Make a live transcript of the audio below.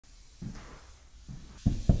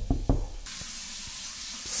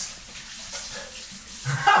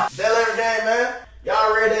gang, man.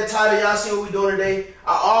 Y'all read that title, y'all see what we doing today.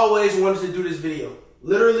 I always wanted to do this video.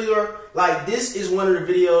 Literally, or like this is one of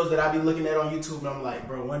the videos that I be looking at on YouTube and I'm like,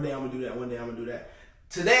 bro, one day I'm gonna do that, one day I'm gonna do that.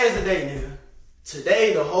 Today is the day, nigga.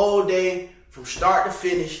 Today, the whole day, from start to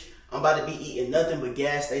finish, I'm about to be eating nothing but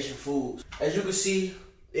gas station foods. As you can see,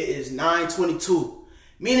 it is 9:22,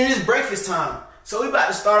 meaning it's breakfast time. So we about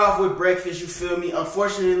to start off with breakfast, you feel me?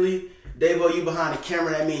 Unfortunately, Davo, you behind the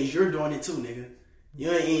camera, that means you're doing it too, nigga. You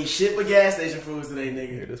ain't eating shit but gas station foods today,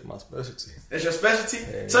 nigga. Yeah, that's my specialty. That's your specialty?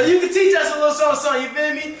 Yeah. So you can teach us a little something, you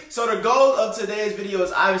feel me? So the goal of today's video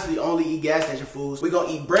is obviously only eat gas station foods. We're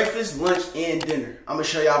gonna eat breakfast, lunch, and dinner. I'm gonna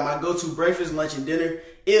show y'all my go-to breakfast, lunch, and dinner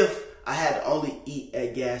if I had to only eat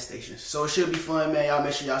at gas stations. So it should be fun, man. Y'all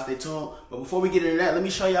make sure y'all stay tuned. But before we get into that, let me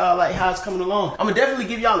show y'all like how it's coming along. I'm gonna definitely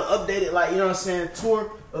give y'all an updated, like, you know what I'm saying,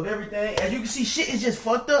 tour of everything. As you can see, shit is just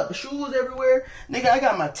fucked up. Shoes everywhere. Nigga, I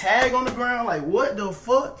got my tag on the ground. Like, what the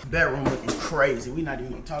fuck? Bedroom looking crazy. We not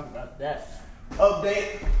even gonna talk about that.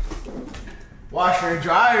 Update. Washer and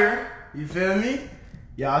dryer. You feel me?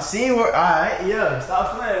 Y'all seen what? Alright, yeah.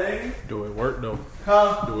 Stop playing, nigga. Do it work though.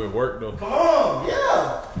 Huh? Do it work though. Come on,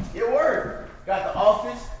 yeah. It worked. Got the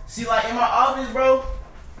office. See, like in my office, bro,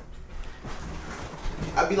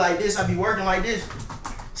 I be like this. I be working like this.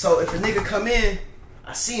 So if a nigga come in,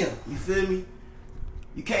 I see him. You feel me?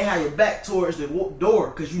 You can't have your back towards the door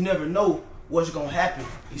because you never know what's gonna happen.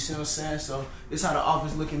 You see what I'm saying? So this how the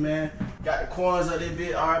office looking, man. Got the coins up there,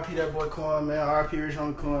 bit. RIP that boy Coin, man. RIP Rich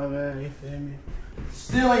on the Coin, man. You feel me?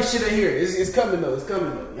 Still ain't shit in here. It's coming though. It's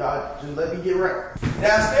coming though. Y'all just let me get right.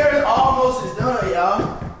 Downstairs almost is done,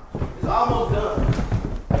 y'all. It's almost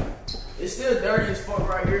done. It's still dirty as fuck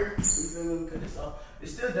right here. You feel me?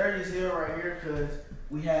 It's still dirty as hell right here because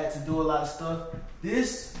we had to do a lot of stuff.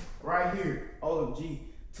 This right here, OMG,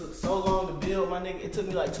 took so long to build, my nigga. It took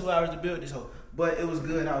me like 2 hours to build this hoe. But it was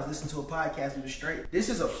good. I was listening to a podcast with it straight. This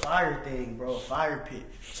is a fire thing, bro. A fire pit.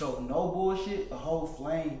 So no bullshit. A whole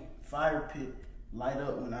flame fire pit light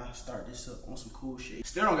up when I start this up on some cool shit.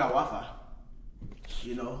 Still don't got Wi-Fi.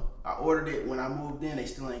 You know, I ordered it when I moved in. They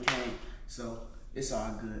still ain't came. So it's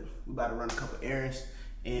all good. We about to run a couple errands.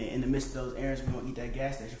 And in the midst of those errands, we're gonna eat that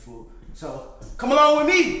gas station food. So come along with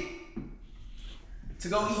me to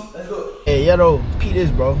go eat. Let's go. Hey, yo, though, Pete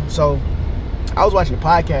this, bro. So I was watching a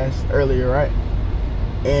podcast earlier, right?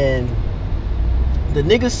 And the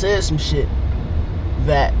nigga said some shit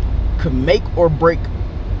that could make or break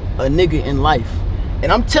a nigga in life.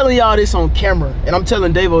 And I'm telling y'all this on camera, and I'm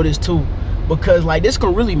telling Davo this too, because like this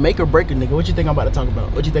can really make or break a nigga. What you think I'm about to talk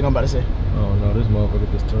about? What you think I'm about to say? Oh no, this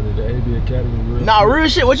motherfucker just turned into AB Academy. Nah, real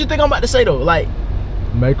shit. What you think I'm about to say though? Like,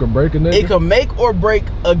 make or break a nigga? It can make or break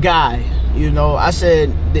a guy. You know, I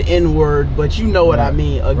said the N word, but you know what I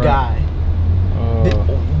mean, a guy.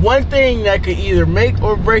 One thing that could either make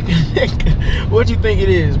or break a nigga. What you think it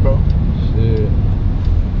is, bro? Shit.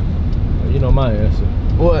 You know my answer.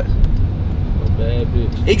 What? A bad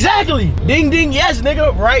bitch. Exactly. Ding ding, yes,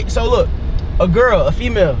 nigga. Right. So look, a girl, a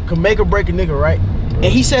female, can make or break a nigga, right? And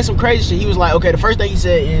he said some crazy shit. He was like, okay, the first thing he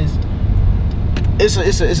said is,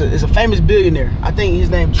 it's a famous billionaire. I think his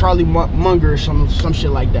name Charlie Munger or some shit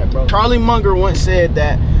like that, bro. Charlie Munger once said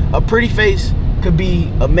that a pretty face could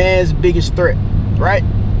be a man's biggest threat, right?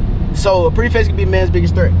 So a pretty face could be a man's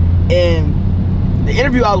biggest threat. And the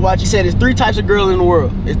interview I was watching, he said there's 3 types of girls in the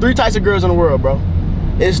world. There's 3 types of girls in the world, bro.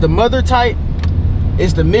 It's the mother type,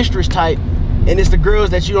 it's the mistress type, and it's the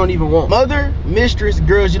girls that you don't even want. Mother, mistress,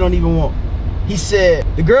 girls you don't even want. He said,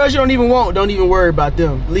 the girls you don't even want, don't even worry about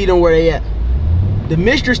them. Leave them where they at. The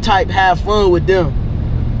mistress type, have fun with them.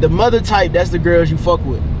 The mother type, that's the girls you fuck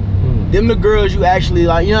with. Them the girls you actually,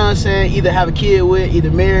 like, you know what I'm saying, either have a kid with,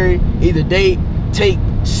 either marry, either date, take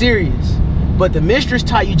serious. But the mistress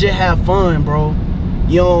type, you just have fun, bro.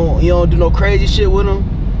 You don't do no crazy shit with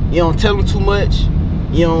them. You don't tell them too much.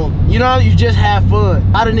 You just have fun.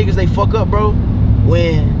 A lot of niggas, they fuck up, bro,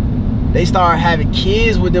 when they start having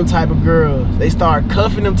kids with them type of girls. They start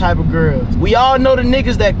cuffing them type of girls. We all know the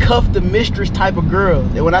niggas that cuff the mistress type of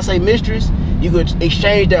girls. And when I say mistress, you could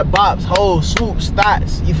exchange that bops, hoes, swoops,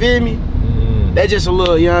 thoughts. You feel me? That's just a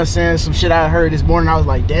little, you know what I'm saying, some shit I heard this morning. I was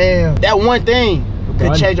like, damn, that one thing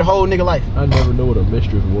could change a whole nigga life. I never knew what a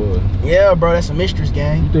mistress was. Yeah, bro, that's a mistress,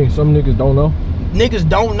 gang. You think some niggas don't know? Niggas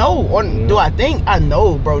don't know. Or do I think? I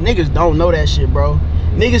know, bro. Niggas don't know that shit, bro.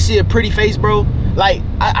 Niggas see a pretty face, bro. Like,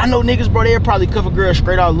 I know niggas, bro, they'll probably cuff a girl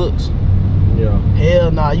straight out looks. Yeah.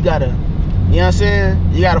 Hell nah, you gotta, you know what I'm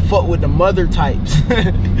saying? You gotta fuck with the mother types.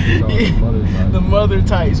 The mother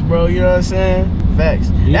types, bro, you know what I'm saying? Facts.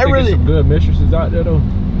 You think really some good mistresses out there though?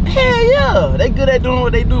 Hell yeah. They good at doing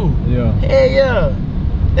what they do. Yeah. Hell yeah.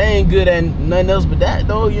 They ain't good at nothing else but that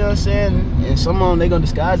though, you know what I'm saying? And some of them, they gonna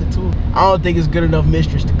disguise it too. I don't think it's good enough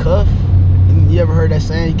mistress to cuff. You ever heard that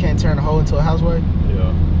saying, you can't turn a hoe into a housewife?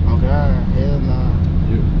 Yeah. Oh God, hell nah.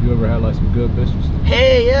 You ever had like some good mistresses?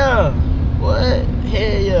 Hell yeah. What?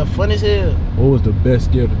 Hell yeah, fun as hell. What was the best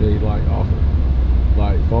skill that they like offered?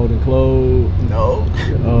 Like folding clothes? No.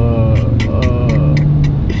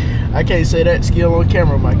 I can't say that skill on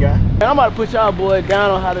camera, my guy. I'm about to put y'all boy down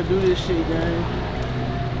on how to do this shit, gang.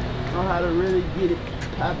 On how to really get it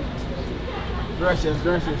poppin'. Gracias.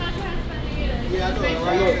 Yeah, I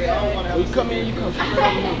know. When you come in, you come straight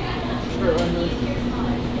right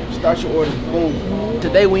here. Start your order. Boom.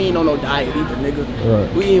 Today we ain't on no diet either, nigga.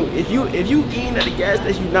 Right. We ain't, if you eating at the gas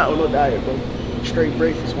station, you not on no diet, bro. Straight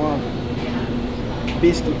breakfast, one.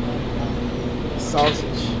 Biscuit,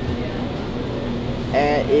 sausage,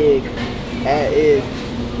 add egg.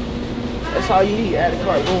 That's all you need. Add the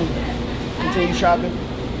cart, boom. Continue shopping.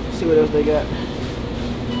 See what else they got.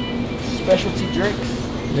 Specialty drinks.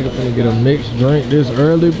 Nigga finna get a mixed drink this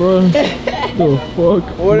early, bro. The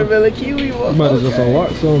fuck? Watermelon kiwi, motherfucker. Might as well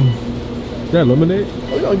unlock some. That lemonade?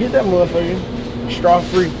 We gonna get that motherfucker. Straw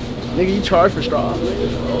free. Nigga, you charge for straw.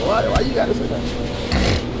 Why you gotta say that?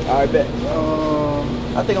 Alright, bet.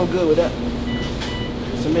 I think I'm good with that.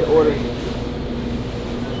 Submit order.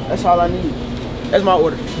 That's all I need. That's my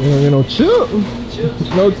order. You don't get no chip. Chips.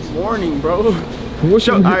 No Morning, bro.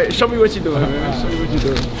 Alright, show me what you doing, man. Show me what you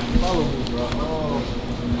doing. Follow me, bro.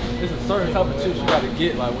 There's a certain type of chips you gotta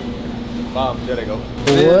get, like when you buy them. There they go.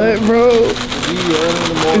 What, bro?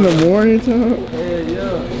 In the morning time? Yeah,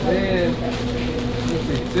 yeah. Man,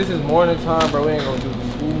 this is morning time, bro. We ain't gonna do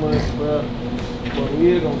too much, bro. But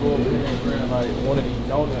we is gonna go over here and grab like one of these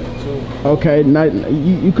donuts too. Okay, now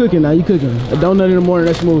you cooking now. You cooking. A donut in the morning.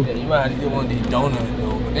 That's smooth. Yeah, you might have to get one of these donuts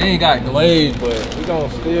though. But they ain't got glaze, but we gonna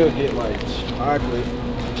still get like chocolate.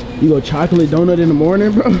 You go chocolate donut in the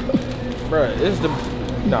morning, bro? Bro, it's the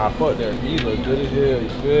nah. Fuck that. These look good as hell. You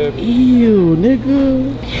feel me? Ew,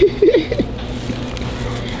 nigga.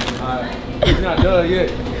 Alright, we're not done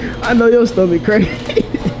yet. I know your stomach crazy.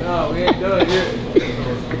 No, we ain't done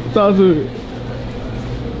yet. Talk to me.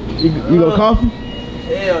 You go coffee?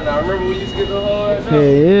 Hell nah. Remember we used to get the hard?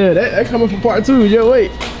 Yeah, that coming for part 2. Just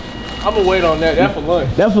wait. I'ma wait on that. That for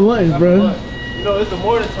lunch. That for lunch, bro. For lunch. You know, it's the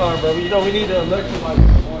morning time, bro. You know, we need the electrolyte in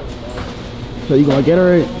the morning, bro. So you gonna get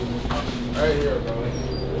her right? Right here, bro.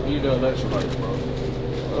 We need the electrolyte, bro.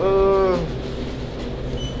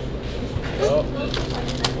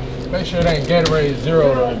 Make sure it ain't Gatorade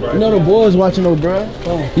Zero though, bro. You know the boys watching though, bro.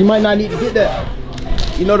 You might not need to get that.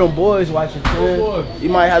 You know them boys watching, too. You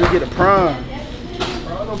might have to get a Prime.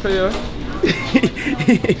 Prime don't pay us.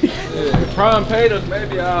 Yeah, if Prime paid us,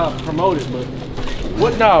 maybe I'll promote it, but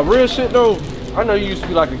what nah, real shit though, I know you used to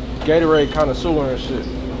be like a Gatorade connoisseur and shit.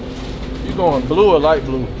 You going blue or light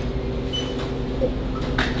blue?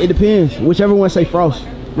 It depends. Whichever one say Frost.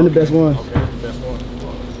 They're the best ones. Okay, that's the best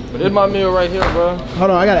one. But this my meal right here, bro.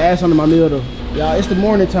 Hold on, I gotta add something to my meal though. Y'all, it's the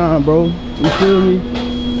morning time, bro. You feel me?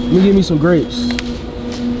 Let me give me some grapes.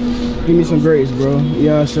 Give me some grapes, bro. You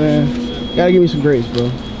know what I'm saying? Gotta give me some grapes, bro.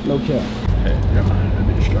 No cap.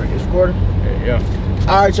 It's recording? Yeah.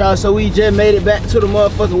 Alright, y'all, so we just made it back to the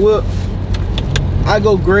motherfucking whip. I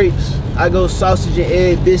go grapes, I go sausage and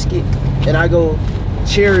egg biscuit, and I go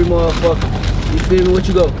cherry motherfucker. You feel me? What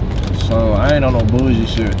you go? So I ain't on no bougie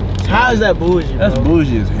shit. How is that bougie, That's bro?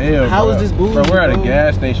 bougie as hell, How bro. is this bougie, Bro, we're at a bro?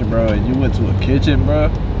 gas station, bro, and you went to a kitchen, bro.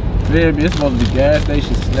 Feel me? It's supposed to be gas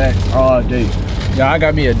station snacks all day. Y'all, I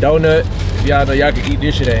got me a donut. Y'all know y'all can eat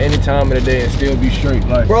this shit at any time of the day and still be straight.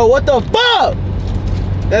 Like, Bro, what the fuck?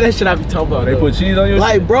 That shit I be talking about. they though. put cheese on your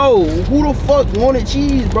Like, shit? bro, who the fuck wanted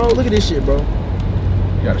cheese, bro? Look at this shit, bro.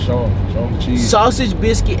 You gotta show them the cheese. Sausage,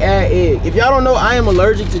 biscuit, add egg. If y'all don't know, I am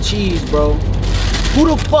allergic to cheese, bro. Who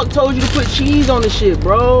the fuck told you to put cheese on the shit,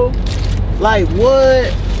 bro? Like,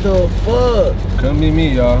 what the fuck? Couldn't be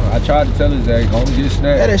me, y'all. I tried to tell his ass, go and get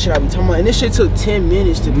snacks. That shit I be talking about. And this shit took 10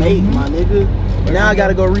 minutes to make, my nigga. Now I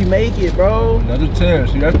gotta go remake it, bro. Another 10.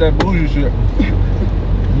 See, that's that bougie shit.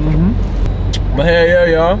 but hell yeah,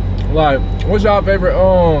 y'all. Like, what's y'all favorite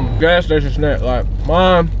gas station snack? Like,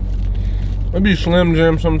 mine, it'd be Slim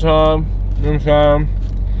Jim sometime. You know what I'm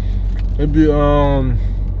saying?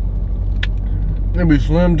 It'd be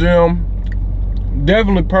Slim Jim.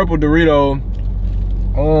 Definitely purple Dorito.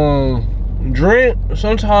 Drink,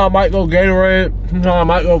 sometimes I might go Gatorade, sometimes I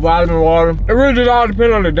might go vitamin water. It really just all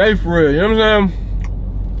depends on the day for real, you know what I'm saying?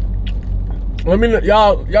 Let me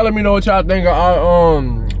y'all let me know what y'all think of our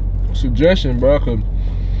suggestion, bro, cause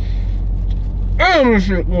damn, this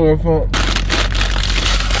shit good fun.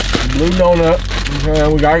 Blue donut, you know what I'm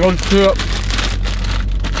saying? We gotta go to tip.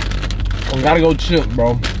 Gotta go chips,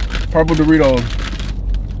 bro. Purple Doritos.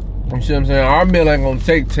 You see what I'm saying? Our meal ain't gonna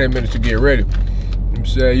take 10 minutes to get ready. I'm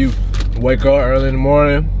saying you wake up early in the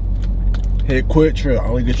morning, hit Quick Trip. I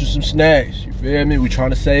only get you some snacks. You feel me? We trying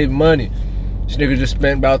to save money. This nigga just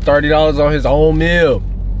spent about $30 on his own meal.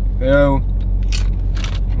 Yeah,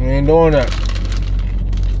 we ain't doing that.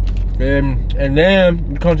 And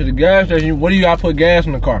then you come to the gas station. What do you got to put gas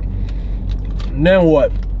in the car? And then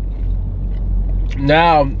what?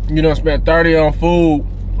 Now you done spent 30 on food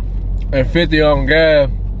and 50 on gas.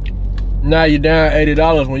 Now you're down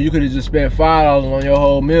 $80 when you could have just spent $5 on your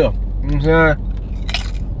whole meal. You know what I'm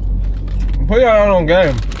saying? Put y'all on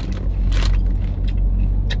game.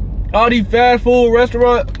 All these fast food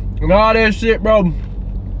restaurants and all that shit, bro.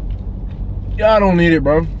 Y'all don't need it,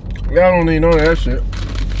 bro. Y'all don't need none of that shit.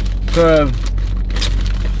 Cause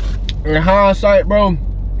in hindsight, bro,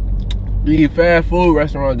 these fast food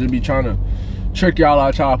restaurants just be trying to trick y'all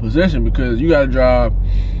out y'all position because you gotta drive.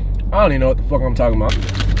 I don't even know what the fuck I'm talking about.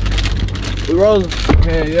 We rolling.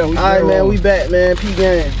 Yeah, yeah. All right, man. We back, man. P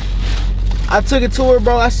game. I took it to her,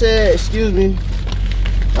 bro. I said, excuse me.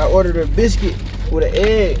 I ordered a biscuit with an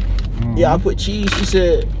egg. Yeah, I put cheese. She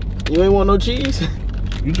said, you ain't want no cheese?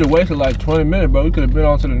 You just wasted like 20 minutes, bro. We could have been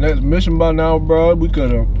on to the next mission by now, bro. We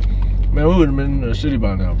could have, man, we would have been in the city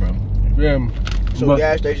by now, bro. You feel me? So but,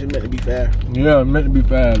 gas station meant to be fast. Yeah, meant to be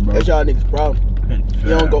fast, bro. That's y'all niggas' problem. Fast, you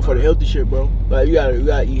don't go for the healthy shit, bro. Like you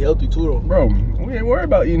gotta eat healthy too, though. Bro, we ain't worried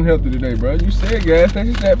about eating healthy today, bro. You said gas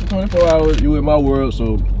station sat for 24 hours. You in my world,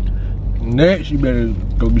 so next you better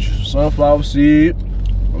go get you some sunflower seed,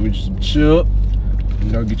 go get you some chip,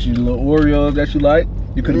 you know, get you the little Oreos that you like.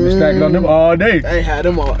 You could have been stacking on them all day. I ain't had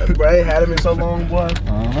them all, bro. I ain't had them in so long, boy.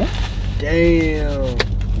 Damn.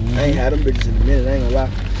 I ain't had them bitches in a minute, I ain't gonna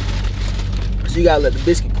lie. So you gotta let the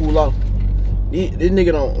biscuit cool off. This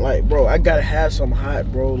nigga don't, like, bro, I gotta have some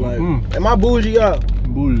hot, bro. Like, am I bougie, y'all?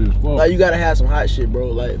 Bougie as fuck. Like, you gotta have some hot shit, bro,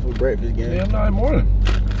 like, for breakfast, gang. Yeah, 9 in the morning.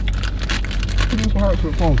 Put some hot to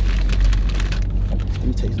the phone. Let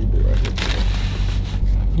me taste this bit right here.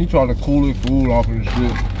 He trying to cool his food off and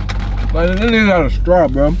shit. Like, this nigga got a straw,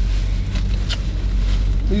 bro.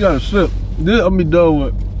 He got a sip. This I'm be done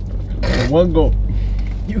with. One go.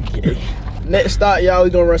 You gay. Next stop, y'all, we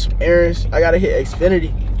gonna run some errands. I gotta hit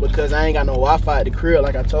Xfinity because I ain't got no Wi-Fi at the crib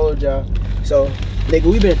like I told y'all. So,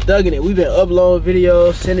 nigga, we been thugging it. We been uploading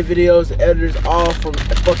videos, sending videos to editors all from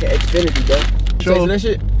fucking Xfinity, bro. So that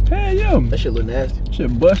shit? Hell yeah. That shit look nasty.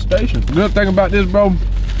 Shit, bus station. Good thing about this, bro,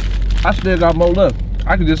 I still got more left.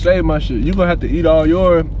 I can just save my shit. You gonna have to eat all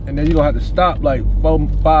yours, and then you gonna have to stop like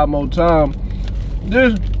 4-5 more times.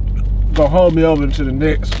 This gonna hold me over to the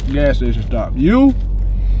next gas station stop. You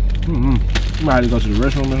might have to go to the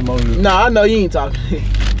restroom or something. Nah, I know you ain't talking.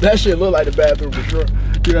 That shit look like the bathroom for sure.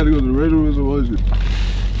 You gotta go to the restroom or something.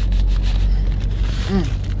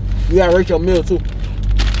 You gotta rate your meal too.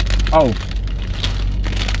 Oh.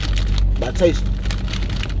 By taste.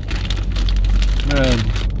 Man.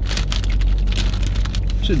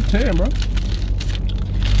 Shit 10, bro.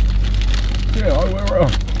 Yeah, all the way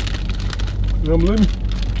around. You don't believe me?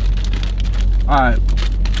 Alright.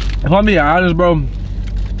 If I'm being honest, bro.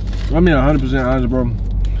 If I'm being 100% honest, bro.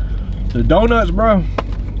 The donuts, bro.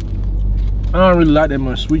 I don't really like that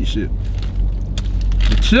much sweet shit.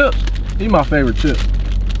 The chips, these my favorite chips.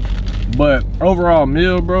 But overall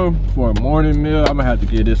meal, bro, for a morning meal, I'm gonna have to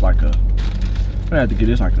get this like a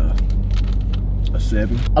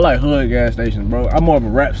 7. I like hood gas stations, bro. I'm more of a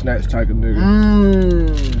rap snacks type of nigga.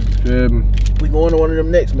 Feel me? We going to one of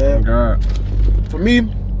them next, man. Oh God. For me,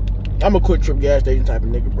 I'm a Quick Trip gas station type of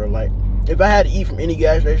nigga, bro. Like, if I had to eat from any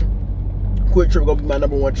gas station, Quick Trip gonna be my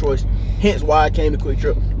 #1 choice. Hence why I came to Quick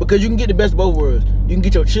Trip. Because you can get the best of both worlds. You can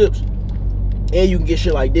get your chips, and you can get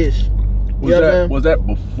shit like this. Was that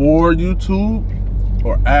before YouTube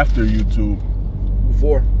or after YouTube?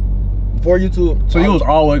 Before YouTube. So you was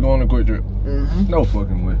always going to Quick Trip? No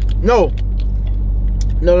fucking way. No.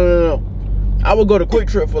 I would go to Quick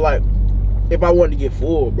Trip for like, if I wanted to get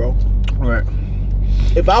full, bro. Right.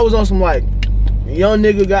 If I was on some like young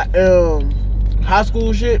nigga got high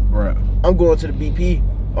school shit, right, I'm going to the BP.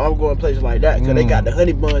 Or I'm going to places like that because they got the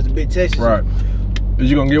honey buns, the big Texas. Right. Is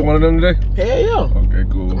you gonna get one of them today? Hell yeah. Okay,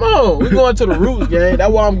 cool. Come on, we going to the roots, gang.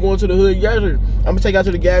 That's why I'm going to the hood gas station. I'm gonna take out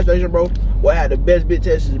to the gas station, bro. What had the best bit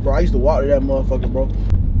Texas, bro. I used to walk to that motherfucker, bro.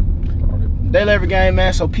 DailyAvery game,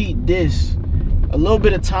 man. So Pete, this. A little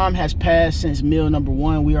bit of time has passed since meal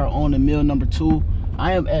 #1. We are on to meal #2.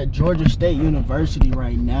 I am at Georgia State University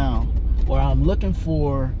right now, where I'm looking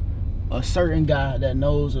for a certain guy that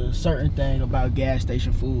knows a certain thing about gas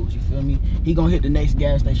station foods. You feel me? He gonna hit the next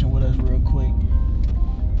gas station with us real quick.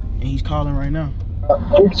 And he's calling right now.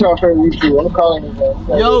 What's your favorite YouTube? I'm calling you,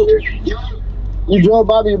 bro. Yo. You drove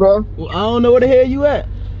Bobby, bro. Well, I don't know where the hell you at.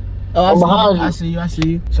 Oh, I'm behind you. I see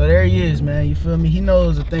you. So there he is, man. You feel me? He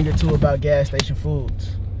knows a thing or two about gas station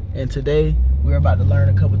foods. And today, we're about to learn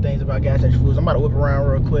a couple things about gas station foods. I'm about to whip around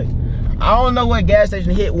real quick. I don't know what gas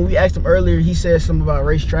station hit. When we asked him earlier, he said something about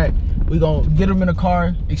racetrack. We gonna get him in the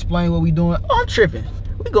car, explain what we doing. Oh, I'm tripping.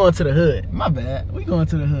 We going to the hood. My bad. We going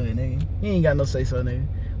to the hood, nigga. He ain't got no say so, nigga.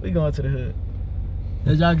 We going to the hood.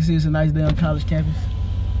 As y'all can see, it's a nice day on college campus.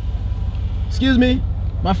 Excuse me.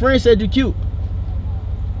 My friend said you cute.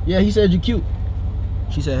 Yeah, he said you cute.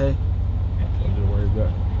 She said, hey.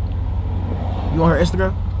 You on her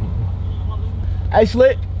Instagram? Hey,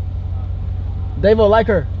 Slick. Davo like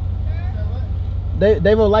her.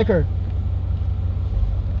 Davo like her.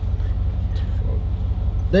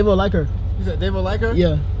 Davo like her. You said Davo like her?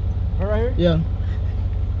 Yeah. Her right here? Yeah.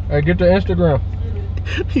 Hey, get the Instagram.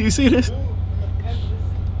 You see this?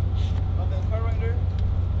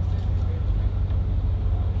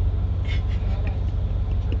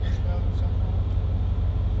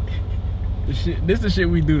 This the shit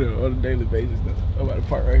we do though on a daily basis though. I'm about to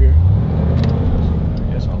park right here. I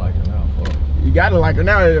guess I like her now, fuck. You gotta like her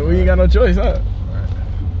now. We ain't got no choice, huh? Right.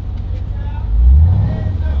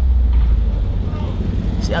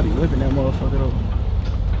 See, I be whipping that motherfucker though.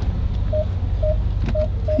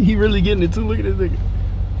 He really getting it too. Look at this nigga.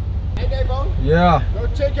 Hey, Davo. Yeah. Go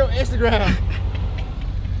check your Instagram.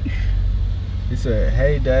 He said,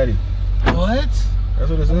 hey, daddy. What? That's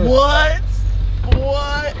what it said. What?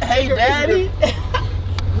 What? Hey, daddy.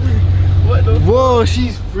 What the? Whoa,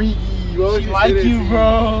 she's freaky. Whoa, She like you,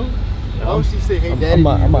 bro. Oh, she said, hey, daddy.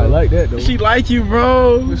 I might like that though. She like you,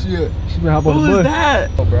 bro. Where she at? She been hop on Who the bus. is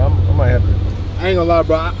that? Oh, bro, I might have to. I ain't gonna lie,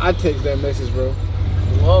 bro. I text that message, bro.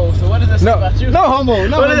 Whoa. So what does that say about you? No homo.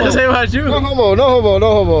 No What homo. does it say about you? No homo. No homo.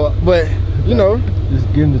 No homo. But you know, Just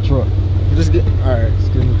get in the truck. just get. All right.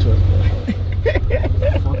 Just get in the truck, bro.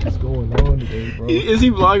 What the fuck is going on today, bro? Is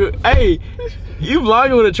he vlogging? Hey, you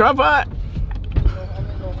vlogging with a tripod?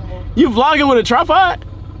 You vlogging with a tripod?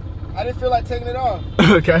 I didn't feel like taking it off.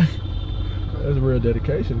 Okay. That's real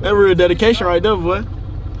dedication. That's real dedication right there, boy.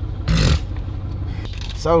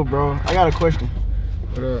 So, bro, I got a question.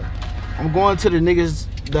 What up? I'm going to the niggas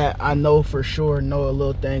that I know for sure know a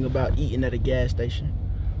little thing about eating at a gas station.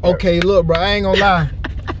 Okay, look, bro. I ain't gonna lie.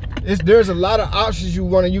 There's a lot of options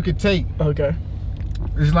you could take. Okay.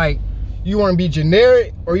 It's like you want to be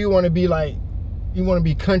generic or you want to be like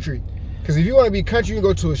country. Because if you want to be country, you can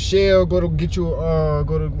go to a Shell, go to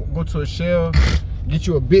a Shell, get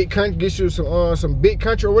you a big country, get you some big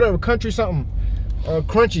country or whatever country something.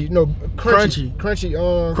 Crunchy, no crunchy. Crunchy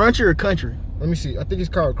or country? Let me see. I think it's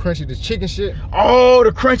called crunchy. The chicken shit. Oh,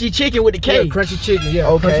 the crunchy chicken with the K. Yeah, crunchy chicken. Yeah.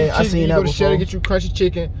 Okay, crunchy I seen you that go to Shell before. to get you crunchy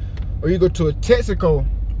chicken, or you go to a Texaco.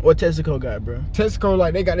 What Texaco got, bro? Texaco,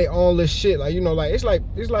 like they got their own little shit. Like like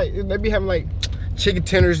it's like they be having like chicken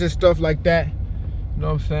tenders and stuff like that. You know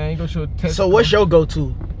what I'm saying? You go to a Texaco. So what's your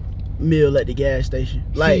go-to meal at the gas station?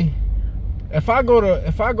 Like, see, if I go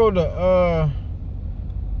to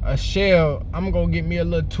a Shell, I'm gonna get me a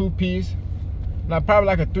little 2-piece. Like probably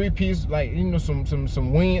like a 3-piece, like you know,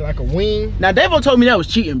 some wing, like a wing. now Davo told me that was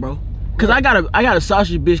cheating, bro. Cause I got a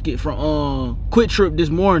sausage biscuit from Quick Trip this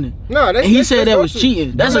morning. No, that's and he that's, said that's that was also-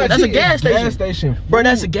 cheating. That's not a cheating. gas station. Gas station. Bro,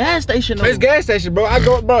 that's a gas station though. It's gas station, bro. I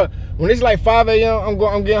go, bro. When it's like 5 a.m.,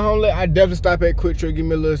 I'm getting home late. I definitely stop at Quick Trip, give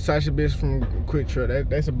me a little sausage biscuit from Quick Trip.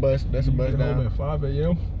 That's a bus. That's a bus Get home down. at 5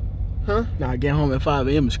 a.m. Huh? Nah, getting home at 5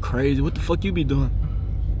 a.m. is crazy. What the fuck you be doing?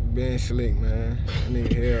 Being slick, man. That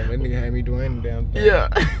nigga had me doing any damn thing. Yeah.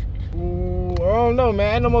 Ooh, I don't know,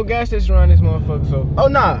 man. Ain't no more gas station around this motherfucker, so. Oh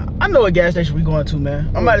nah, I know what gas station we going to, man.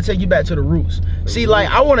 I'm about to take you back to the roots. See, like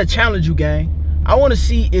I want to challenge you, gang. I want to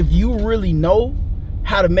see if you really know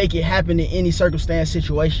how to make it happen in any circumstance,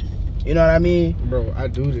 situation. You know what I mean? Bro, I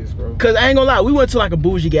do this, bro. Cause I ain't gonna lie, we went to like a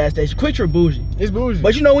bougie gas station. Quick Trip bougie. It's bougie.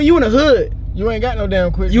 But you know when you in the hood, you ain't got no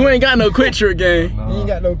damn Quick Trip. you ain't got no Quick Trip, gang. You ain't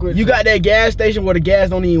got no Quick Trip. You got that gas station where the gas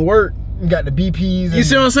don't even work. You got the BPs. You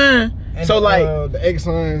see what I'm saying? and So like, the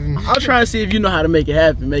Exxons. And I'm trying to see if you know how to make it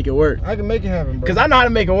happen, make it work. I can make it happen, bro. Cause I know how to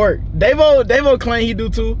make it work. Davo claim he do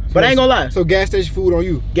too, but I ain't gonna lie. So gas station food on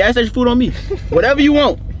you. Gas station food on me. Whatever you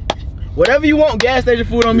want. Whatever you want, gas station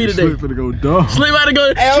food on me today. Sleep finna go dumb. Sleep about to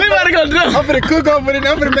go. Hey, Sleep about to go I'm dumb. finna cook up for it.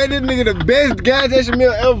 I'm finna make this nigga the best gas station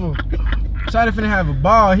meal ever. Shawty finna have a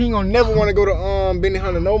ball. He ain't gonna never wanna go to Benny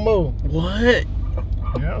Hunter no more. What?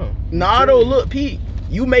 Yeah. Nah, though. Look, Pete.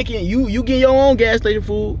 You making you getting your own gas station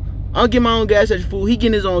food. I'm getting my own gas station food. He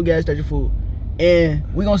getting his own gas station food. And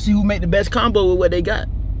we gonna see who make the best combo with what they got.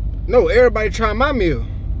 No, everybody try my meal.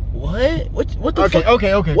 What? What the fuck?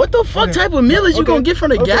 Okay. What the fuck type of millage you gonna get from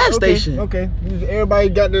the gas station? Okay. Everybody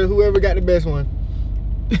got whoever got the best one.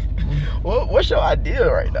 What's your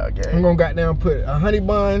idea right now, gang? I'm gonna goddamn put a honey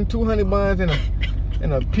bun, 2 honey buns, and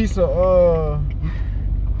a piece of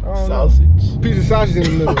sausage. Piece of sausage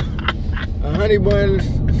in the middle. A honey bun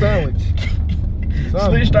sandwich.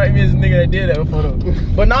 Slick strike me as a nigga that did that before though.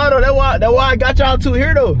 But nah, though, that's why I got y'all two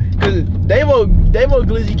here though. Cause they vote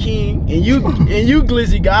Glizzy King and you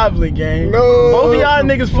Glizzy Goblin, gang. No, both of y'all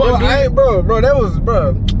niggas fuck Glizzy. Bro, that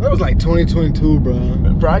was like 2022, bro.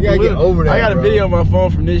 Bro, you gotta get over that. I got a video on my phone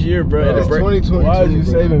from this year, bro. It's 2022. Why is you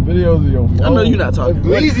saving videos of your phone? I know you're not talking.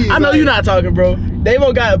 Glizzy, I know you're not talking, bro.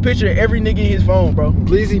 Davo got a picture of every nigga in his phone, bro.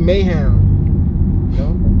 Glizzy Mayhem.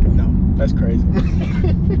 No, that's crazy.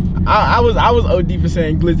 I was OD for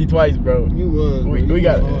saying Glizzy twice, bro. You was. We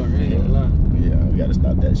got we gotta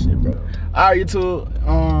stop that shit, bro. All right, you two.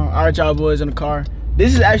 All right, y'all boys in the car.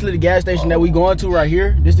 This is actually the gas station that we going to right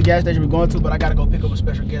here. This is the gas station we're going to, but I gotta go pick up a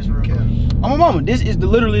special guest real quick. Oh my mama, this is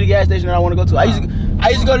literally the gas station that I want to go to. I used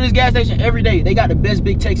to go to this gas station every day. They got the best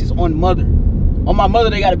Big Texas on mother. On my mother,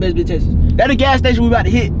 they got the best Big Texas. That the gas station we about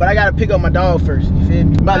to hit, but I gotta pick up my dog first. You feel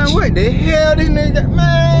me? Man, what the hell this nigga?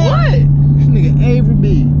 Man, what? This nigga Avery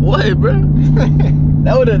B. What, bro?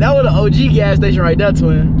 that was the OG gas station right there,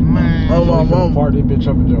 twin. Man, oh my mom. Park this bitch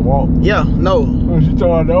up and just walk. Yeah, no. Oh, she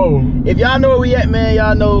told me no. If y'all know where we at, man,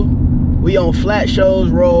 y'all know we on Flat Shows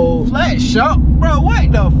Road. Flat Shop, bro.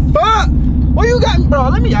 What the fuck? What you got, bro?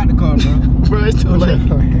 Let me out the car, bro. Bro, it's too late.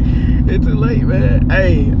 It's too late, man.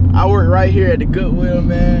 Hey, I work right here at the Goodwill,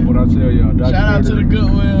 man. What I tell y'all? Shout out to the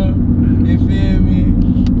Goodwill. You feel me?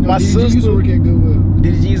 My sister used to work at Goodwill.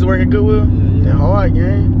 Did you used to work at Goodwill? Yeah. They're hard,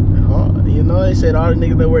 gang. They're hard. You know, they said all the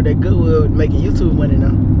niggas that work at Goodwill making YouTube money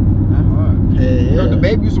now. That's hard. Yeah. You know, the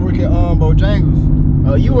baby used to work at Bojangles.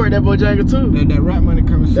 Oh, you work at Bojangles too? That rap money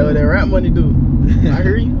coming soon. That's what that rap money do. I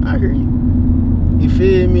hear you. You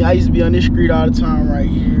feel me? I used to be on this street all the time right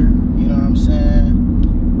here. You know what I'm saying?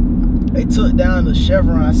 They took down the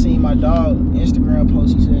Chevron. I seen my dog Instagram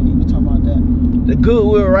post. He said he was talking about that. The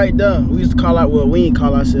Goodwill right there. We used to call out, well, we didn't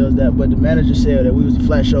call ourselves that, but the manager said that we was the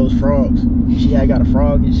Flat Shows Frogs. She had got a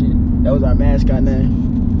frog and shit. That was our mascot name.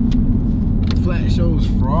 Flat Shows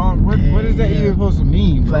Frog? What is that even supposed to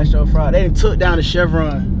mean, bro? Flat Show Frog. They took down the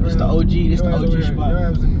Chevron. It's the OG. This the OG spot. I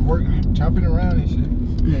was in work chopping around and shit.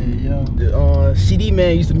 Yeah. The CD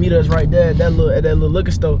man used to meet us right there at that little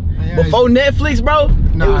liquor store. Before Netflix, bro,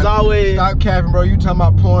 it was always. Stop capping, bro. You talking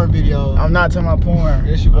about porn videos? I'm not talking about porn.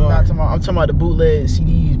 Yes, you are. I'm talking about the bootleg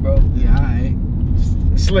CDs, bro. Yeah, alright.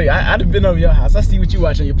 Slick, I done been over your house. I see what you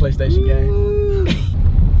watch on your PlayStation game.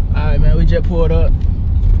 Alright, man, we just pulled up.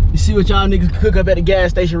 You see what y'all niggas cook up at the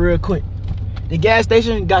gas station real quick. The gas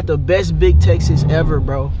station got the best Big Texas ever,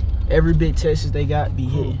 bro. Every Big Texas they got be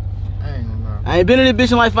hitting. I ain't been in this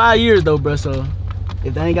bitch in like 5 years though, bro. So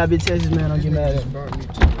if they ain't got Big Texas, man, don't get mad at me.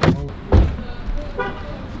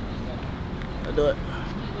 I'll do it.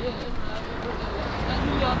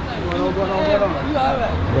 Go on. You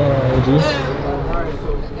alright?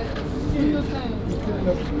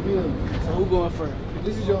 So who going first?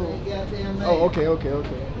 This is your. Oh, okay. You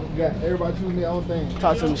got everybody choosing their own thing.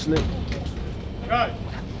 Talk to me, Slick. Guys,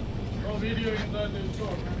 no video inside the store,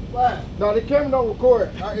 man. What? No, the camera don't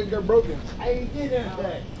record. They're broken. I ain't get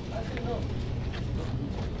anything.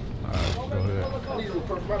 Alright, go ahead. I need to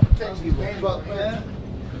record my protection. Man.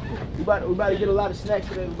 We about to get a lot of snacks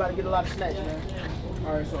today. Man.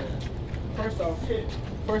 All right, so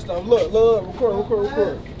first off, look,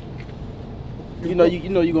 record. You know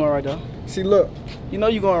you going right there. See, look. You know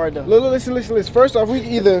you going right there. Look, listen. First off, we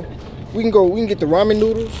can get the ramen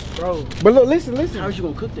noodles, Bro. But look, listen. How you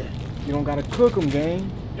gonna cook that? You don't gotta cook them,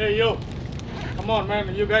 gang. Hey, yo. Come on,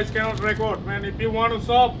 man. You guys cannot record, man. If you want to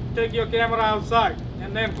stop, take your camera outside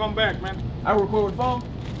and then come back, man. I record with phone?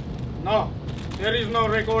 No. There is no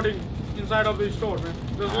recording inside of the store, man.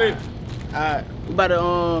 Just leave. Alright. We about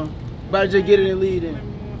to just get it and leave then.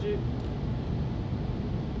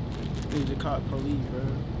 We just caught police, bro.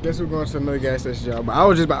 Guess we're going to another gas station, y'all. But I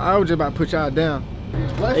was just about to put y'all down.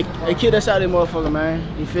 They killed us out of this motherfucker, man.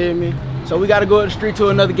 You feel me? So we gotta go to the street to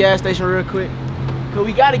another gas station real quick. Cause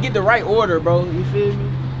we gotta get the right order, bro. You feel me?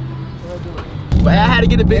 But I had to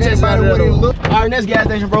get the Big Texas out of there. Alright, next gas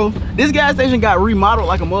station, bro. This gas station got remodeled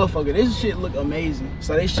like a motherfucker. This shit look amazing.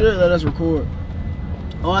 So they should let us record.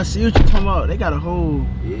 Oh, I see what you're talking about. They got a whole.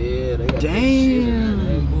 Yeah, they got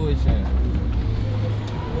damn. bullshit.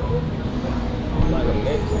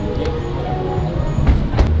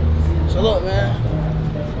 So look, man.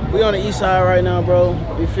 We on the east side right now, bro.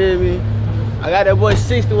 You feel me? I got that boy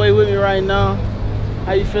 60 way with me right now.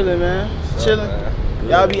 How you feeling, man? Chilling?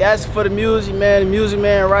 Y'all be asking for the music, man. The music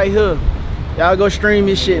man right here. Y'all go stream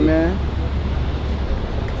his shit, man.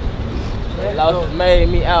 Lost made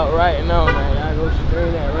me out right now, man. Y'all go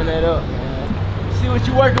stream that, run that up, man. See what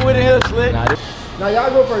you working with in here, Slick. Now y'all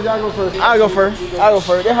go first. Y'all go first. I'll go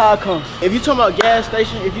first. That's how I come. If you talking about gas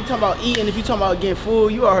station, if you talking about eating, if you talking about getting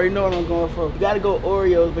food, you already know what I'm going for. You gotta go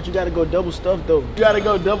Oreos, but you gotta go double stuffed though. You gotta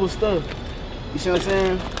go double stuffed. You see what I'm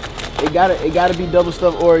saying? It gotta be double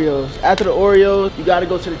stuffed Oreos. After the Oreos, you gotta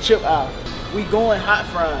go to the chip aisle. We going hot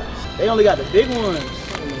fries. They only got the big ones.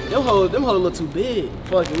 Them hoes a little too big.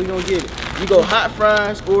 Fuck it, we gonna get it. You go hot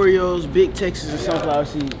fries, Oreos, Big Texas, and sunflower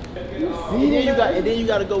seeds. And then you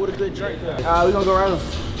gotta go with a good drink. We gonna go around.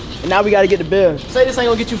 And now we gotta get the bill. Say this ain't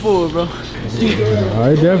gonna get you full, bro.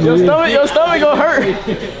 Alright, definitely. Your stomach gonna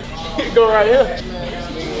hurt. Go right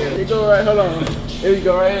here. You go right. Hold on. Here you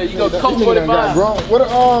go right here. You go Coke 45.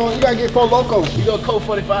 What? You gotta get 4 Loco. You go Coke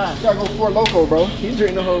 45. You gotta go 4 Loco, bro. He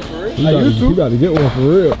drinking the whole for real. You gotta get one for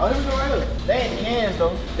real. Oh, here we go right here. They ain't the cans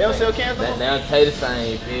though. They don't sell cans though. They don't taste the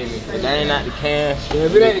same, you feel me? But they ain't not the can. Yeah,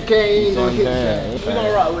 if it ain't the can, you ain't gonna get the same. We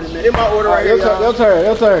gonna rock with it, man. This my order right here. Your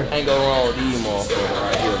turn. Ain't go wrong with these motherfuckers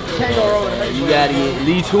right here. Can't go wrong with it. You gotta get at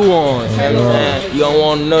least 2 on. You know what I'm saying? You don't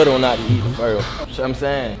want another one not to eat the first. That's what I'm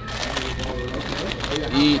saying.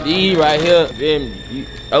 These right here, feel me?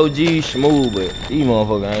 OG smooth, but these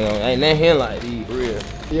motherfuckers ain't nothing here like these, for real.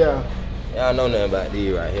 Yeah. Y'all know nothing about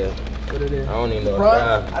these right here. What it is? I don't even know.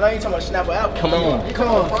 I know you talking about Snapple apple. Come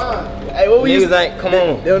on. Hey, what we used Niggas ain't, come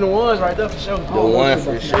on. They're the ones right there for sure. The one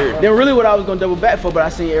for sure. Then really what I was gonna double back for, but I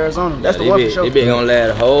seen Arizona. That's the one for sure. They been gonna last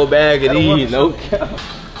a whole bag of these, nope.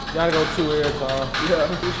 Gotta go 2 every time.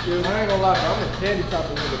 Yeah. I ain't gonna lie, I'm a candy type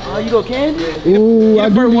of nigga. Oh, you go candy? Ooh, I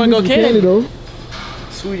do one go candy though.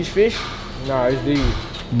 Swedish fish. Nah, it's these.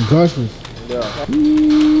 Gushers. Yeah.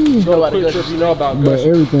 Go about the If you know about But gushers.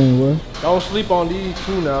 everything, boy. Don't sleep on these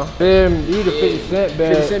 2 now. Them, these the 50 cent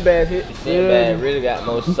bag. 50 cent bag hit. That bag really got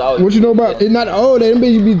more salt. What you know about? It's not old. Them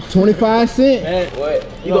bitches be 25 cent. Man, What?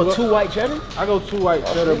 You go 2 white cheddar? I go 2 white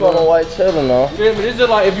cheddar, You going on bro. white cheddar now? Feel me? It's just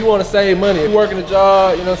like if you want to save money. If you working a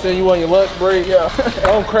job, you know what I'm saying, you want your lunch break. Yeah.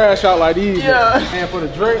 Don't crash out like these. Yeah. And for the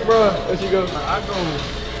drink, bro, let you go. I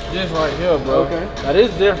go this right here, bro. Okay. Now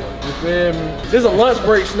this different. You feel me? This a lunch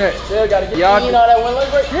break snack. Still gotta get Y'all- all that one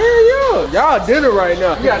lunch break? Hell yeah. Y'all dinner right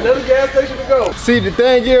now. You got another gas station to go. See, the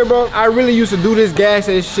thing here, bro, I really used to do this gas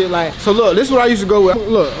station shit like, so look, this is what I used to go with.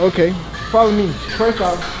 Look, okay, follow me. First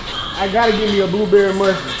off, I gotta give me a blueberry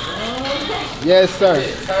muffin. Yes, sir.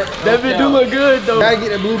 That bitch do look good though. Gotta get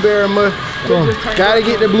the blueberry muffin. Gotta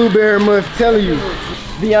get the blueberry muffin, telling you.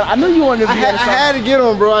 I know you wanted to I had to get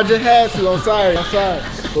them, bro. I just had to. I'm sorry.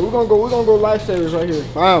 But we're gonna go lifesavers right here.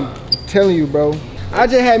 I'm telling you, bro. I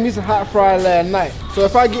just had me some hot fries last night. So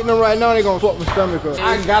if I get them right now, they gonna fuck my stomach up.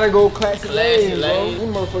 I gotta go classic lanes, bro. Lanes. These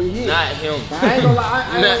motherfuckers hit. Not him. I ain't gonna lie.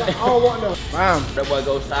 I don't want them. Bam. That boy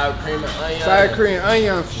go sour cream and onion. Sour cream,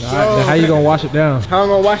 onion. How you gonna wash it down? How I'm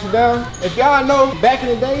gonna wash it down? If y'all know, back in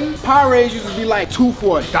the day, Powerades used to be like 2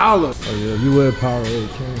 for $1. Oh yeah, you wear Powerade,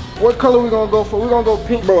 King. What color we gonna go for? We gonna go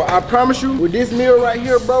pink, bro. I promise you, with this meal right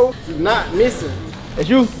here, bro, you're not missing. It's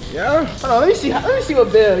you. Yeah. Hold on, let me see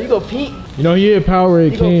what Bill. You go pink. You know he a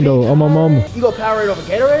Powerade You go King though. pink On my mama. You go Powerade over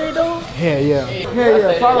Gatorade though? Hell yeah. Hell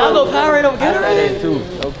yeah. I'll go Powerade over I say Gatorade. that too.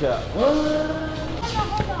 Okay.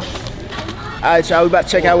 Alright, y'all, we about to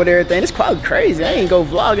check out with everything. This quality crazy. I ain't go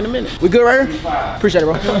vlog in a minute. We good right here? Appreciate it,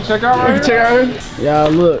 bro. Check out right here. Check out here.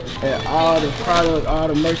 Y'all look at all the product, all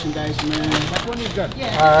the merchandise, man.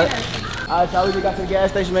 Alright, y'all, we just got to the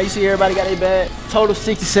gas station, man. You see everybody got their bag. Total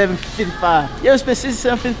 $67.55. You ever spent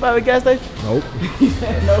 $67.55 at a gas station? Nope.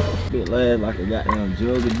 No. Bit last like a goddamn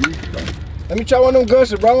jug of juice. Let me try one of them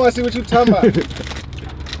gushers, bro. I wanna see what you talking about.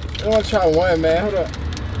 I wanna try one, man. Hold up.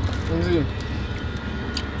 Let me see.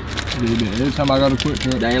 Every time I go to Quick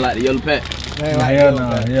Trip. They ain't like the yellow pack.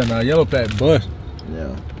 Hell nah. Yellow pack bust.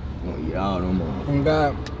 Yeah. Gonna eat all them more. Oh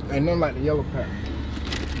God, ain't nothing like the yellow pack.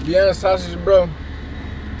 Vienna sausage, bro.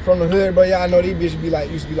 From the hood, bro. Y'all know these bitches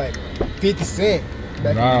used to be like 50 cent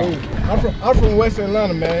back in the day. I'm from West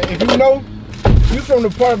Atlanta, man. If you know, you from the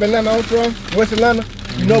part of Atlanta I'm from, West Atlanta,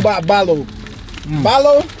 you know about Balo.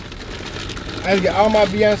 Balo, I used to get all my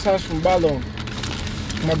Vienna sausage from Balo.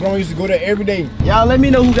 My grandma used to go there every day. Y'all let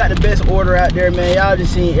me know who got the best order out there, man. Y'all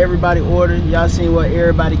just seen everybody order. Y'all seen what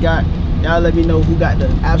everybody got. Y'all let me know who got the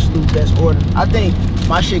absolute best order. I think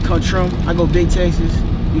my shit come trim. I go Big Texas.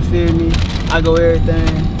 You feel me? I go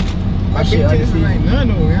everything. My shit undefeated. Ain't none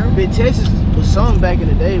though, man. Big Texas was something back in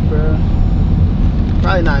the day, bro.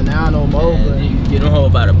 Probably not now no more, Man, but you can get them whole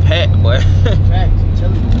by the pack, boy. facts. I'm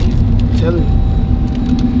telling you. I'm telling you.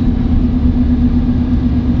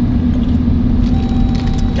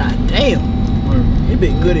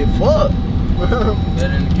 bit good as fuck.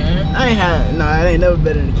 Better in the can? I ain't had, nah, it ain't never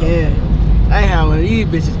better in the can. I ain't had one of these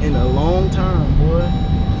bitches in a long time, boy.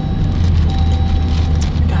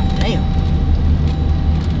 God damn.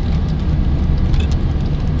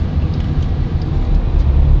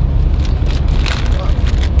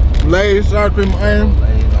 Lay's, sour cream, onion.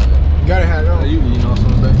 You gotta have that. You know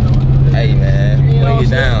something. Hey man, bring it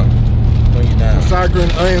down. Bring it down. Sour cream,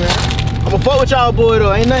 onion, man. I'ma fuck with y'all boy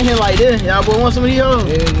though. Ain't nothing like this. Y'all boy want some of these hoes?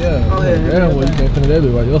 Yeah. Oh, yeah. Well, you can't finish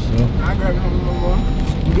everybody else, though. I grab it no more.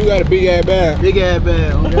 You do got a big ass bag. Big ass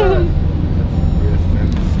bag. Okay.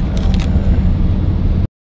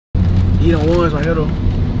 You don't ones right here though.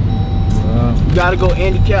 You gotta go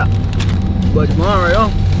handicap. But it's mine right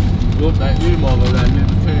on. You'll think these motherfuckers got niggas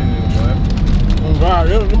between them, boy. Oh God,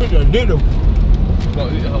 them bitches are dick though.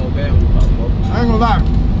 Gonna eat the whole bag when you pop them up. I ain't gonna lie.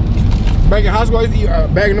 Back in high school, I used to eat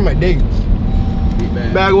bagging them at day. Big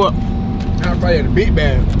bag. Bag what? I probably had a big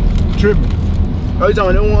bag. Tripping. Oh, you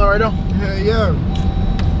talking about them one right there? Hell yeah.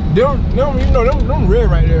 Them, you know, them red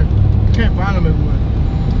right there. Can't find them everywhere.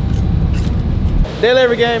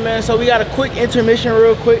 DailyAvery game, man. So we got a quick intermission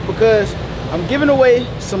real quick because I'm giving away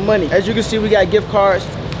some money. As you can see, we got gift cards,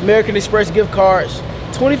 American Express gift cards,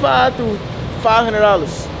 $25 through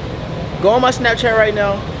 $500. Go on my Snapchat right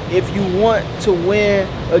now if you want to win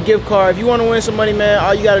a gift card. If you want to win some money, man,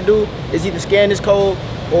 all you gotta do is either scan this code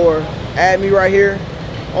or add me right here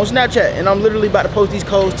on Snapchat. And I'm literally about to post these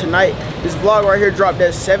codes tonight. This vlog right here dropped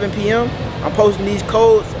at 7 p.m. I'm posting these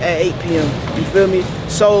codes at 8 p.m. You feel me?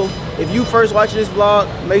 So if you first watching this vlog,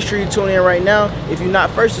 make sure you tune in right now. If you're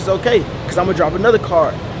not first, it's okay, because I'm gonna drop another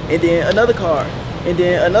card, and then another card, and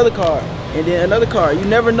then another card, and then another card. You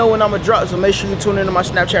never know when I'm gonna drop, so make sure you tune into my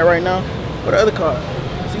Snapchat right now for the other card.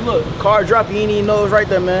 See, look, card drop, you ain't even know it's right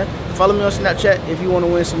there, man. Follow me on Snapchat if you want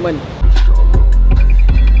to win some money.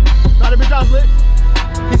 Start it, bitch, off, lit.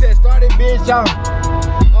 He said, start it, bitch, y'all.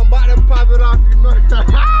 I'm about to pop it off, you know.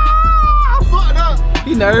 I fucked up.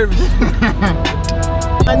 He nervous.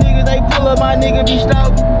 My niggas, they pull up, my nigga be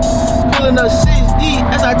stalking. Pulling up 6D,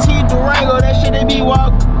 SIT Durango, that shit they be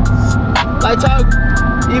walking. Like talking.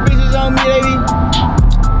 These bitches on me, they be.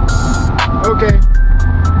 Okay.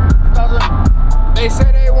 They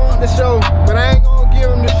say they want the show, but I ain't gonna give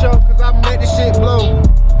them the show, cause I'm let this shit blow.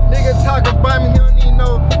 Nigga talk about me, he don't even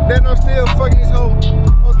know that I'm still fucking this hoe.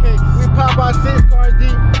 Okay, we pop our 6 cars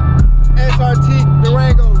deep. SRT,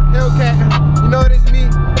 Durango, Hellcat, you know it's me.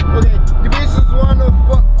 Okay, the bitches wanna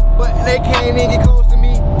fuck, but they can't even get close to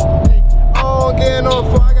me. Hey, I don't get no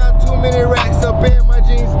fuck, I got too many racks up in my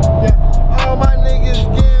jeans. Yeah, all my niggas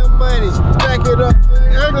getting money, stack it up.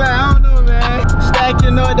 Ugly, I don't know, man.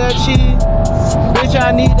 Stacking up that cheese. Bitch,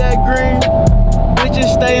 I need that green.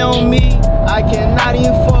 Bitches stay on me. I cannot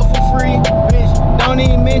even fuck for free. Bitch, don't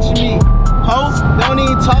even mention me. Ho, don't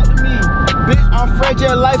even talk to me. Bitch, I'm fresh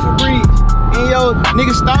at life for breeze. And yo,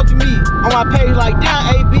 nigga stalking me on my page like,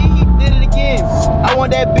 damn, AB, he did it again. I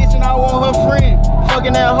want that bitch and I want her friend.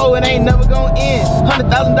 Fucking that hoe, it ain't never gonna end.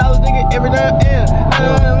 $100,000, nigga, every damn end.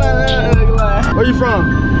 Where you from?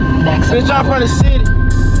 Bitch, I'm from the city.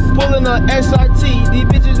 Pulling up SRT, these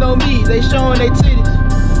bitches know me, they showing they titties.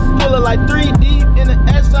 Pulling like 3 deep in the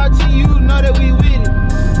SRT, you know that we with it.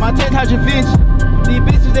 My 10th house adventure, these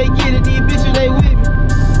bitches they get it, these bitches they with me.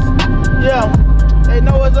 Yeah, they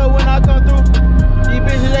know what's up when I come through. These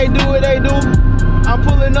bitches they do what they do. I'm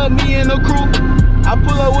pulling up me and the crew. I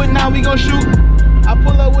pull up with now, we gon' shoot. I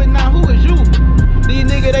pull up with now, who is you? These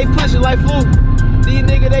niggas they pushing like flu. These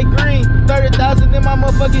niggas they green, 30,000 in my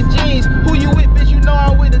motherfucking jeans. Who you with, bitch? You know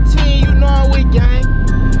I'm with the team, you know I'm with gang.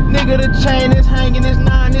 Nigga, the chain is hanging, this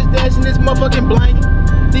 9 is dancing, this motherfucking blanket.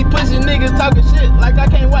 These pussy niggas talking shit like I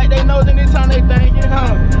can't wipe they nose anytime they thinking,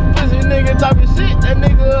 huh? Pussy nigga talking shit, that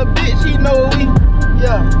nigga a bitch, he know what we,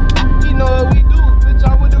 yeah, he know what we do, bitch,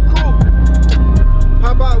 I'm with the crew.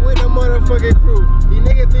 Pop out with the motherfucking crew. These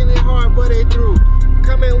niggas think they hard, but they through.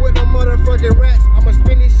 Come in with the motherfucking rats. I'ma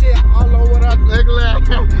spin this shit all over what I look like.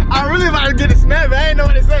 I'm really about to get a snap, I ain't know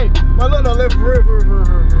what to say. My look no left for real.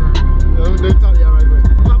 Let me talk to y'all right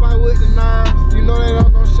quick. Pop out with the 9s, you know they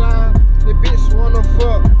don't gon' shine. The bitch wanna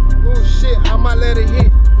fuck. Ooh shit, I might let her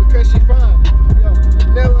hit because she fine. Yo,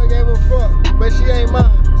 never gave a fuck, but she ain't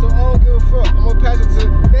mine. So I don't give a fuck. I'ma pass it to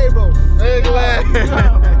Davo.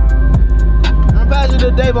 I'm passing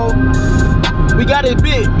to Davo. We got it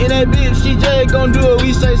big, in that bitch, CJ gon' do what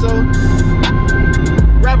we say so.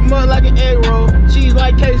 Wrap him up like an egg roll, cheese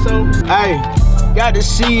like queso. Hey, got the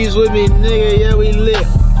C's with me, nigga, yeah, we lit.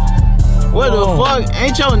 What the fuck?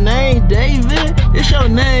 Ain't your name David? It's your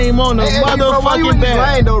name on the motherfucking bag.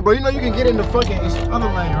 bag. Lane though, bro. You know you can get in the fucking other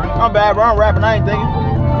lane, right? My bad, bro. I'm rapping, I ain't thinking.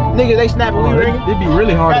 Niggas, they snapping, we ringing. It'd be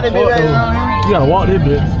really hard Got to it, baby, walk though. right You gotta walk this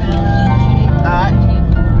bitch. Alright.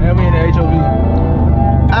 Yeah, we in the HOV.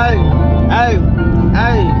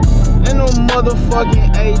 Hey, in the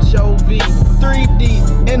motherfucking HOV, 3D,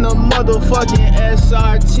 in the motherfucking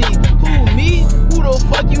SRT. Who, me? Who the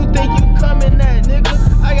fuck you think you coming at, nigga?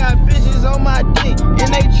 I got bitches on my dick,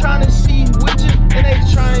 and they tryna see with you, and they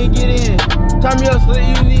tryna get in. Turn me up so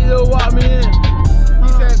you need to walk me in. He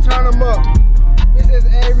said turn them up. This is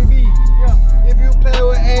Avery B. Yeah. If you play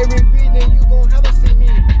with Avery B, then you gon' have to see me.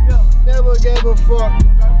 Yeah. Never gave a fuck.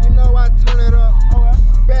 Okay. You know I turn it up. Okay.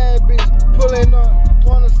 Bad bitch pulling up,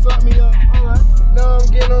 wanna suck me up. Okay. Now I'm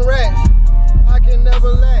getting racks. I can never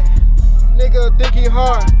lack. Nigga think he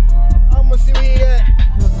hard. I'ma see where he at.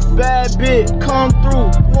 Bad bitch, come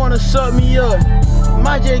through, wanna suck me up.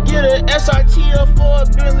 Might just get an SRT up for a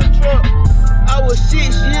Bentley truck. I was 6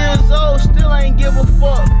 years old, still ain't give a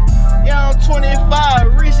fuck. Yeah, I'm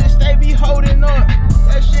 25, wrists they be holding up.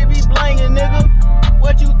 That shit be blangin', nigga.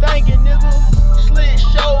 What you thinking, nigga? Slit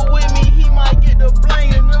show with me, he might get the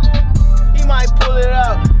blangin', nigga. He might pull it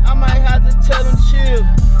out, I might have to tell him chill.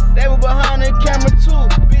 They were behind the camera too,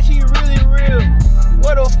 bitch, he really real.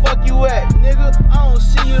 Where the fuck you at, nigga? I don't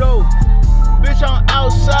see you though. Bitch, I'm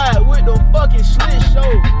outside with the fucking slit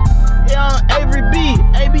show. Yeah, I'm Avery B,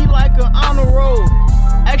 AB like an honor roll.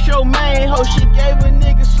 Ask your main hoe, she gave a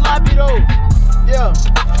nigga sloppy though. Yeah,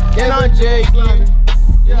 and I'm Jay again.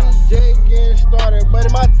 Yeah, Jay getting started, but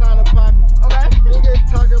it's my time to pop it. Okay. Niggas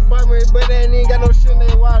talking about me, but they ain't got no shit in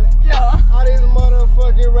their wallet. Yeah. All these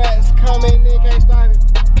motherfucking rats coming in, can't stop it.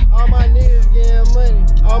 All my niggas getting money,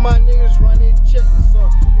 all my niggas running checks. So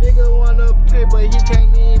nigga wanna pay, but he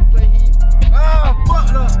can't even play. He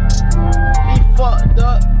fucked up. He fucked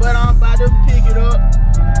up, but I'm about to pick it up.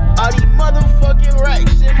 All these motherfucking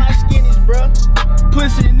racks in my skinnies, bruh.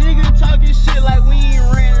 Pussy nigga talking shit like we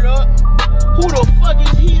ain't ran it up. Who the fuck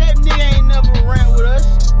is he? That nigga ain't never ran with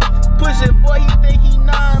us. Pussy boy, he think he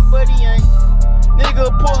 9, but he ain't.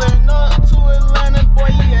 Nigga pulling up to Atlanta, boy,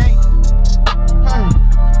 he ain't.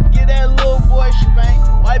 Get that little boy spank.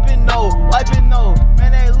 Wipe it no.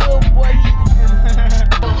 Man, that little boy,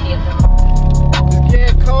 It's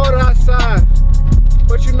getting cold outside,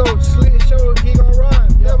 but you know, slit show, he gon'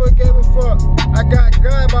 ride. Never gave a fuck. I got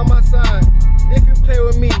God by my side. If you play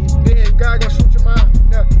with me, then God gon' shoot your mind.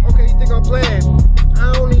 Now, okay, you think I'm playing?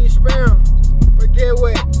 I don't even spare him. But get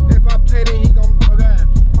what? If I play, then he gon' okay.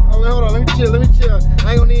 Oh, hold on, let me chill. I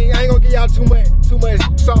ain't gonna give y'all too much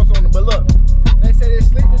sauce on him. But look, they say they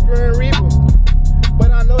sleep is Grand Reaper,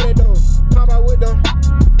 but I know they don't. Pop out with them,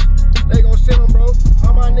 they gon' send them, bro.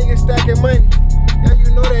 All my niggas stacking money, yeah,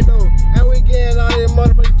 you know they don't. And we getting all this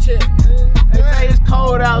motherfucking check. they say it's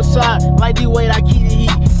cold outside, like the way I keep the heat.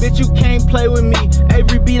 Bitch, you can't play with me.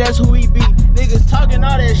 Avery B, that's who he be. Niggas talking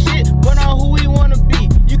all that shit, but on who we wanna be.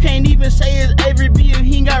 You can't even say it's Avery B if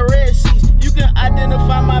he ain't got red seats. You can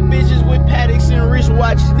identify my bitches with Paddocks and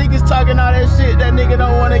wristwatches. Niggas talking all that shit, that nigga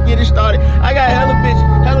don't wanna get it started. I got hella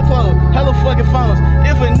bitches, hella clothes, hella fucking phones.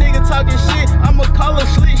 If a nigga talking shit, I'ma call a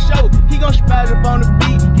slit show. He gon' spaz up on the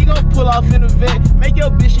beat, he gon' pull off in the vet. Make your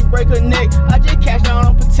bitch, she break her neck. I just cashed out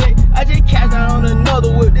on Protect, I just cashed out on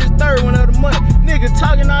another whip. This third one of the month. Nigga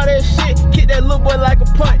talking all that shit, kick that little boy like a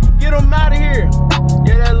punt. Get him out of here.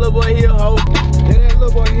 Yeah, that little boy here, hoe. Yeah, that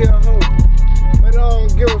little boy here a hoe. But I don't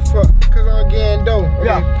give a fuck, cause I'm getting dope. Okay?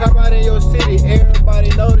 Yeah. Pop out in your city, everybody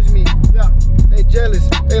notice me. Yeah. They jealous,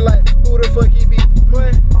 they like, who the fuck he be?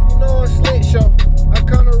 But you know I'm slit show. I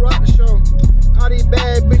kinda rock the show. All these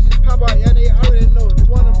bad bitches pop out, yeah, they already know. They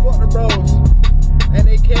wanna fuck the bros. And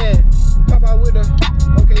they can. Pop out with them.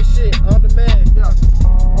 Okay, shit, on demand. Yeah.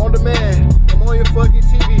 On demand. I'm on your fucking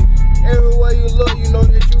TV. Everywhere you look, you know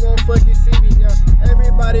that you gon' fucking see me. Yeah.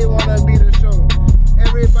 Everybody wanna be the show.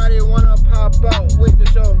 Everybody wanna pop out with the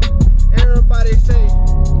show. Everybody say,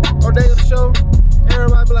 oh, they the show?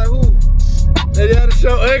 Everybody be like, who? They the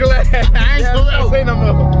show, ugly. I ain't gonna say no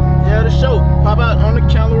more. Yeah, the show. Pop out on the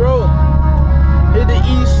County Road. Hit the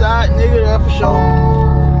east side, nigga, that for sure.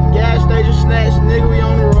 Gas station snacks, nigga, we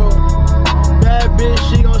on the road. Bad bitch,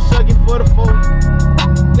 she gon' suck it for the folk.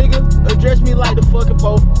 Nigga, address me like the fucking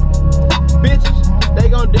Pope. Bitches, they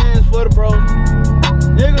gon' dance for the bros.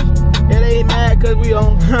 Niggas, yeah, they mad cause we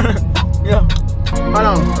on. Yeah. Hold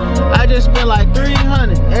on. I just spent like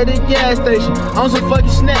 $300 at the gas station on some fucking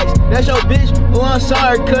snacks. That's your bitch? Oh, I'm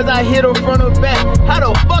sorry, cause I hit her front or back. How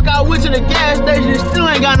the fuck I went to the gas station and still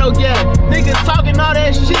ain't got no gas? Niggas talking all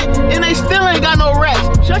that shit and they still ain't got no racks.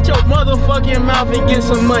 Shut your motherfucking mouth and get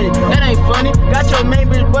some money. That ain't funny. Got your main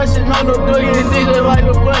bitch busting on the door and niggas like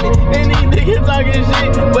a bunny. And these niggas talking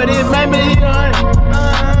shit, but it made me hit 100.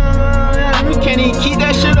 You can't even keep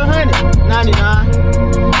that shit 100. 99.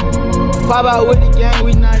 Pop out with the gang,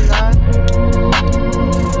 we 99.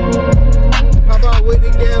 Pop out with the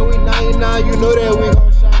gang, we 99. You know that we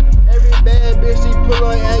gon' shine. Every bad bitch she pull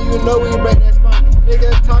on, and you know we break that spine.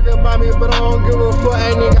 Niggas talk about me, but I don't give a fuck,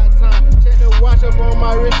 ain't even got time. Check the watch up on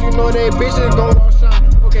my wrist, you know that bitches gon' shine.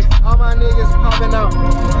 Okay, all my niggas popping out.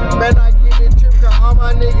 Man, I get the trip, cause all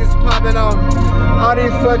my niggas popping out. All these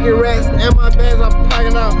fucking rats and my bags I'm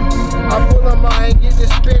packing out. I pull them out and get this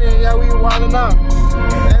spinning, yeah, we wildin' out.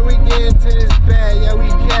 And we get into this bag, yeah, we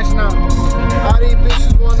cashing out. All these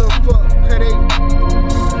bitches wanna fuck, cause they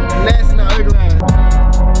lasting out every line.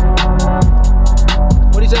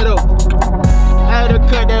 What he say though? I had to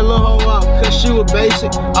cut that little hoe off, cause she was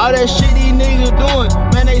basic. All that shit these niggas doing,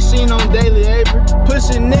 man, they seen on DailyAvery.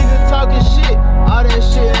 Pussy niggas talking shit, all that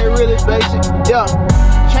shit ain't really basic. Yeah,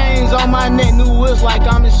 chains on my neck, new whips like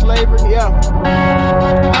I'm in slavery. Yeah,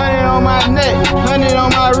 100 on my neck, 100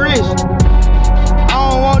 on my wrist. I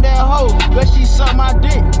don't want that hoe, but she suck my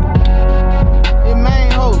dick. It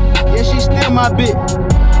main hoe, yeah, she still my bitch.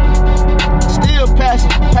 Still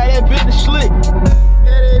passing, pay that bitch to slick.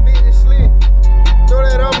 Yeah, that bitch is slick. Throw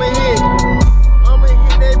that on my head. I'ma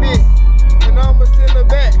hit that bitch. And I'ma send her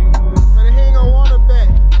back. But he ain't gon' want her back.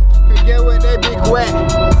 Cause get what, that bitch whack.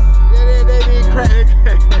 Yeah, that bitch crack.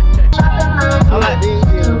 I like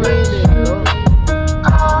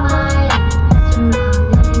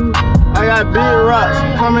I got big rocks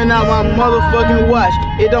coming out my motherfucking watch.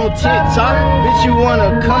 It don't tick tock. Bitch, you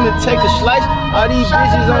wanna come and take a slice? All these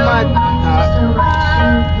bitches on my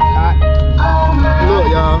Look,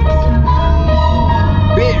 y'all.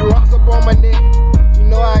 Big rocks up on my neck. You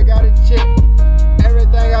know I got a check.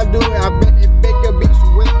 Everything I do, I bet it make your bitch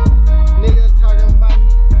wet. Niggas talking about me,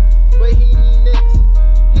 but he ain't next.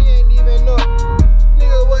 He ain't even know.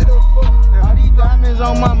 Nigga, what the fuck? all these diamonds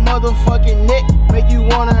on my motherfucking neck make you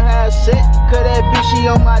wanna have sex. Cause that bitch, she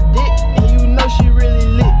on my dick, and you know she really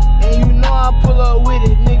lit. And you know I pull up with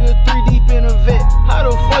it, nigga, 3 deep in a vet. How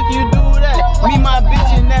the fuck you do that? Me, my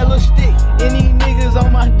bitch, and that little stick. And these niggas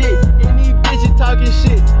on my dick, and these bitches talking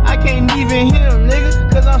shit. I can't even hear them,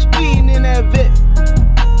 nigga, cause I'm speeding in that vet.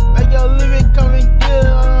 Like yo, living coming good.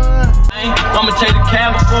 I'ma take the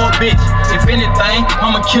cab before a bitch. If anything,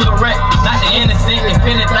 I'ma kill a rat, not the innocent. If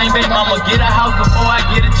anything, baby, I'ma get a house before I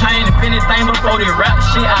get a chain. If anything, before they rap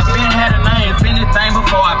shit, I been had a name. If anything,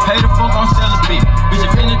 before I pay the fuck, I'm sell a bitch. Bitch,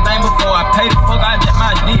 if anything, before I pay the fuck, I jet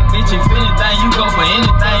my dick. Bitch, if anything, you go for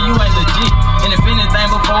anything, you ain't legit. And if anything,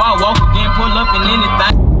 before I walk again, pull up in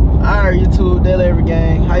anything. Alright, YouTube, DailyAvery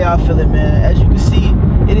gang, how y'all feeling, man? As you can see,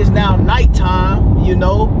 it is now nighttime, you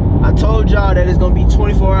know. I told y'all that it's gonna be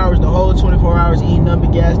 24 hours, the whole 24 hours eating nothing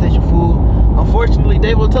but gas station food. Unfortunately,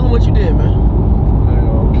 Dave, well, tell them what you did, man. I ain't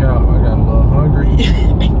gonna count. I got a little hungry.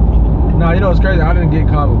 Nah, you know what's crazy? I didn't get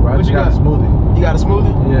coffee, bro. I just got a smoothie. You got a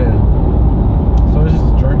smoothie? Yeah. So it's just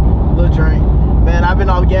a drink. Little drink. Man, I've been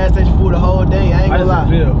off gas station food the whole day. I ain't gonna lie.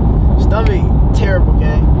 Feel. Stomach terrible,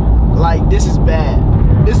 gang. Like, this is bad.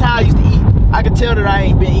 This is how I used to eat. I can tell that I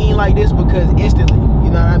ain't been eating like this because instantly,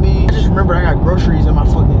 you know what I mean? I just remember I got groceries in my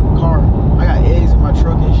fucking car. I got eggs in my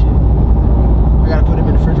truck and shit. I gotta put them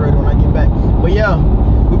in the refrigerator when I get back. But yeah,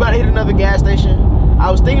 we about to hit another gas station.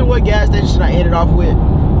 I was thinking what gas station should I end it off with?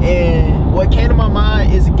 And what came to my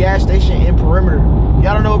mind is a gas station in Perimeter.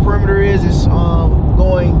 Y'all don't know what Perimeter is. It's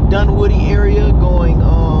going Dunwoody area, going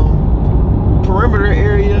Perimeter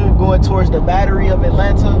area, going towards the Battery of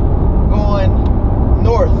Atlanta, going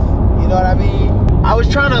north. You know what I mean? I was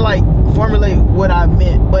trying to like formulate what I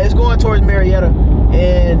meant, but it's going towards Marietta.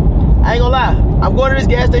 And I ain't gonna lie, I'm going to this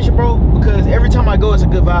gas station, bro, because every time I go, it's a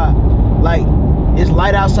good vibe. Like, it's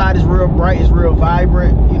light outside, it's real bright, it's real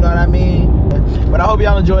vibrant, you know what I mean? But I hope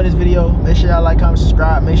y'all enjoyed this video. Make sure y'all like, comment,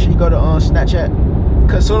 subscribe. Make sure you go to Snapchat,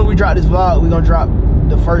 because soon as we drop this vlog, we're gonna drop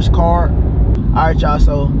the first car. All right, y'all,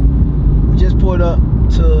 so we just pulled up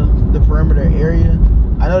to the Perimeter area.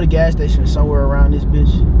 I know the gas station is somewhere around this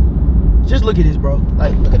bitch. Just look at this, bro.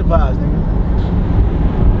 Like, look at the vibes, nigga.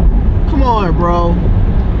 Come on, bro.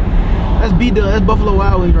 That's that's Buffalo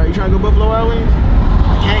Wild Wings, right? You trying to go Buffalo Wild Wings?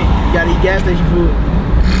 I can't. You gotta eat gas station food.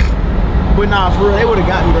 But nah, for real, they would've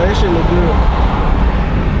got me though. That shit look good.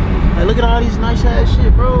 Like, look at all these nice ass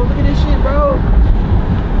shit, bro. Look at this shit, bro.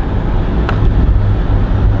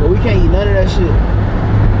 But we can't eat none of that shit.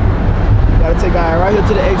 Gotta take our right here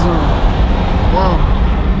to the X zone. Wow.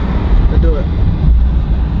 Let's do it.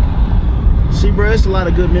 See, bro, it's a lot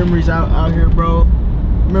of good memories out here, bro.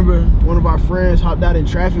 Remember, one of our friends hopped out in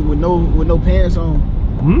traffic with no pants on.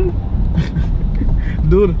 Hmm?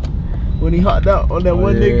 Dude, When he hopped out on that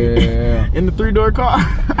one nigga in the 3-door car.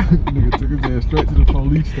 Nigga took his ass straight to the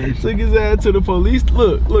police station. Took his ass to the police.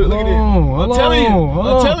 Look at it. I'm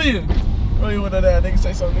telling you. Bro, you want that nigga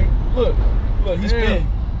say something? Look, he spin.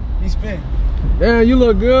 He spin. Damn, you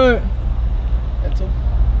look good. That too.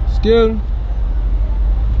 Skin.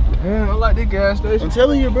 Damn, I like this gas station. I'm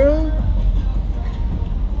telling you, bro.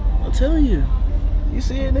 I'm telling you. You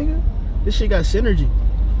see it, nigga? This shit got synergy.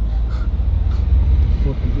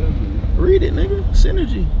 Fuck is that, dude? Read it, nigga.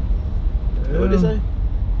 Synergy. Yeah. What they say?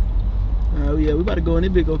 Oh yeah, we about to go in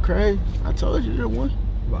this bit, go crazy. I told you that one. You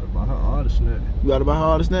about to buy her all the snack. You about to buy her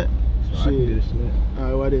all the snack? So I can get a snack.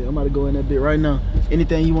 Alright, well, I'm about to go in that bit right now.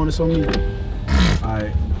 Anything you want to show me?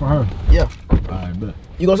 Alright, for her? Yeah. Alright, bet.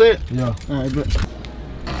 You gonna say it? Yeah. Alright, bet.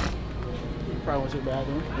 Probably went to the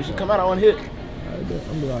bathroom. When she come out, I want to hit. Alright, bet. I'm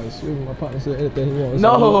gonna be like, excuse me, my partner said anything he wants.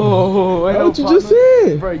 No, That's what you just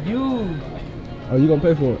said. Bro, you. Oh, you gonna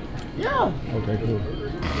pay for it? Yeah. Okay, cool.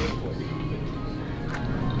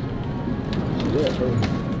 Yeah, bro.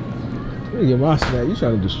 Let me get my snack. You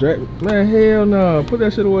trying to distract me? Man, hell no. Put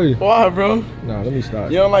that shit away. Why, bro? Nah, let me stop.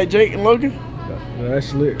 You don't like Jake and Logan? No, that's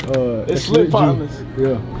slick. It's slick partners.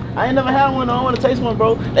 Yeah. I ain't never had one. I want to taste one,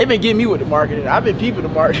 bro. They been getting me with the marketing. I've been peeping the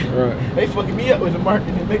marketing. Right. They fucking me up with the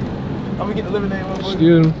marketing. I'm gonna get the lemonade one for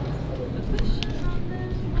you. Excuse me.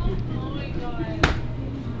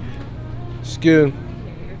 Skin.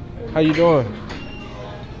 How you doing?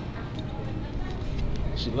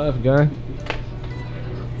 She left, guy.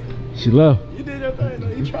 She left. You did your thing, though.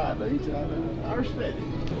 You tried, though. I respect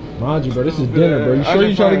it. Mind you, bro, this is dinner, bro. You sure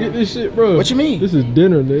you trying to get this shit, bro? What you mean? This is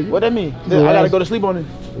dinner, nigga. What that mean? I gotta go to sleep on it.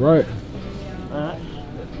 Right. Alright.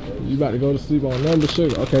 You about to go to sleep on number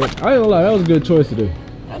sugar. Okay. I ain't gonna lie, that was a good choice today.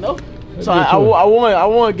 I know. So I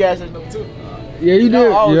won gas station number 2. Yeah, you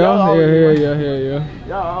did. Y'all Yeah.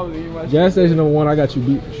 Y'all always eat my shit. Gas station number 1, I got you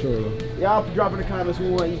beat for sure, though. Y'all drop in the comments who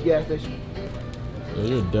want to eat gas station. Yeah,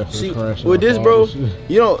 you're definitely crashing. With this, bro,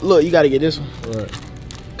 you don't look. You gotta get this one. Right.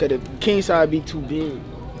 Cause the king side be too big.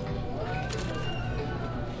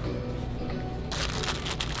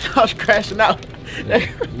 I was crashing out. Yeah,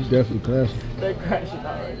 you definitely crashing. They crashing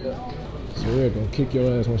out right there. So we're gonna kick your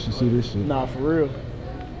ass when she see this shit. Nah, for real.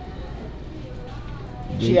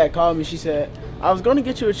 She had called me. She said, I was gonna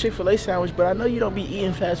get you a Chick-fil-A sandwich, but I know you don't be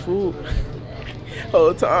eating fast food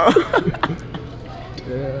whole time.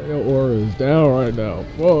 Yeah, your aura is down right now.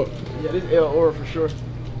 Fuck. Yeah, this L aura for sure.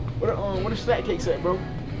 What the snack cakes at, bro?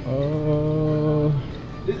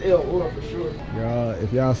 This L aura for sure. Y'all,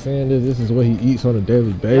 if y'all saying this is what he eats on a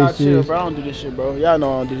daily basis. Y'all chill, bro. I don't do this shit, bro. Y'all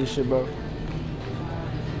know I don't do this shit, bro.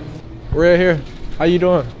 Red here. How you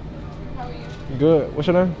doing? How are you? Good. What's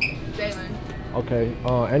your name? Jalen. Okay.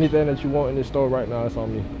 Anything that you want in this store right now, it's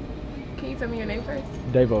on me. Can you tell me your name first?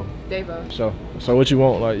 Davo. Davo. So what you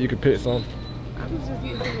want? Like you can pick some. I was just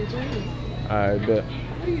getting some drinks. Alright, bet.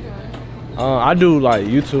 What are you doing? I do like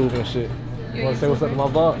YouTube and shit. You You wanna say what's up to my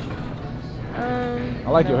vlog? I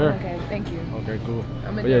like your hair. Okay, thank you. Okay, cool.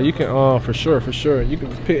 I'm But yeah, you can for sure. You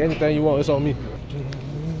can pick anything you want. It's on me.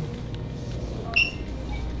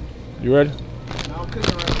 You ready? I'm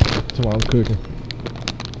cooking right now. Tomorrow I'm cooking.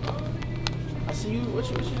 I see you. What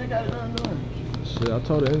you got it done doing? Shit, I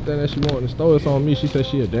told her anything that she want in the store, it's on me. She said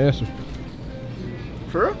she a dancer.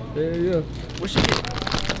 For real? Yeah. What she get?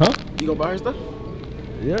 Huh? You gonna buy her stuff?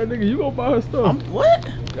 Yeah, nigga, you gonna buy her stuff. What?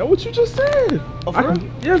 That's what you just said. Oh, for real?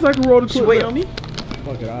 Yes, I can roll the clip. She wait on me?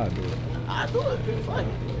 Fuck it, I'll do it. I do it. Fuck it.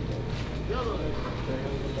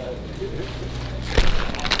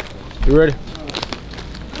 You ready?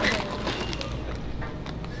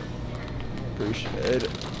 Appreciate it.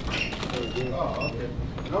 Oh, okay.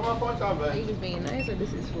 No, my phone time, Are you just being nice or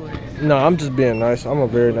this is for? No, I'm just being nice. I'm a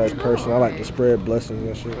very nice person. I like to spread blessings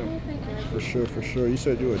and shit. Oh, thank you. For sure. You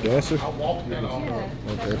said you were a dancer? Yeah.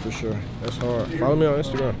 Okay, for sure. That's hard. Follow me on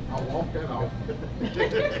Instagram.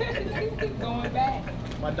 Going back.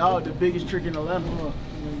 My dog, the biggest trick in Atlanta. Huh?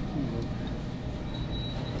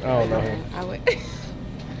 I don't know him. I would.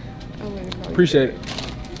 I wouldn't know. Appreciate it.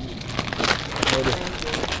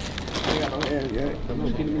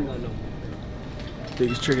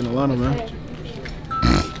 Biggest trick in Atlanta, man.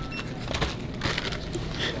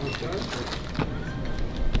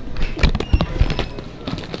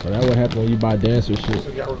 So that what happened when you buy dancer shit. So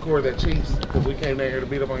y'all record that Chiefs because we came down here to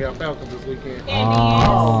beat up on y'all Falcons this weekend. Oh.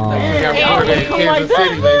 Y'all record that in Kansas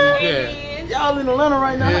City, baby. Y'all in Atlanta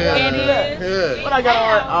right now. Yeah. I gotta do that. Yeah. What I got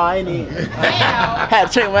on? Oh, I ain't even. Had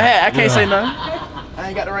to check my hat. I can't say nothing. I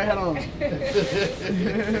ain't got the right hat on.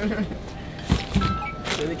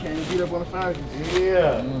 So they can't beat up on the Falcons.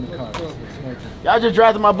 Yeah. Y'all just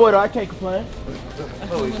drafted my boy though. I can't complain.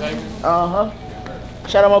 Oh, he's angry. Uh-huh.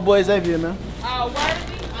 Shout out my boy Xavier, man. Oh,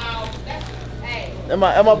 worthy? Oh, that's, hey. Am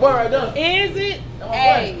my boy right there? Is it?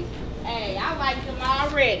 Hey, I like him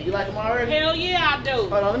already. You like him already? Hell yeah, I do.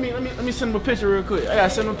 Hold on, let me send him a picture real quick. I gotta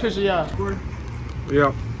send him a picture, y'all.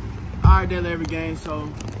 Yeah. Alright, DailyAvery gang.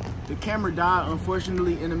 So the camera died,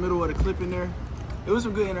 unfortunately, in the middle of the clip in there. It was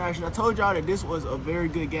some good interaction. I told y'all that this was a very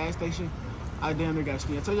good gas station. I damn near got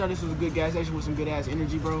skinny. I told y'all this was a good gas station with some good ass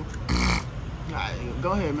energy, bro. Alright,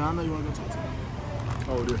 go ahead, man. I know you wanna go talk to me.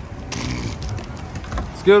 Oh, dude.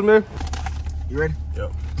 Excuse me. You ready?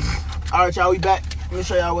 Yep. Alright, y'all, we back. Let me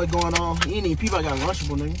show y'all what's going on. You ain't even people I got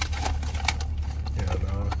Lunchable, nigga. Hell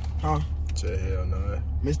no. Huh? Say hell no.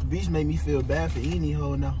 Mr. Beast made me feel bad for eating these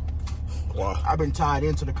hoes now. Wow. I've been tied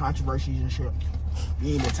into the controversies and shit.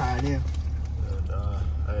 You ain't been tied in. Nah,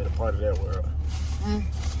 I ain't a part of that world.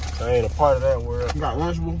 I ain't a part of that world. You got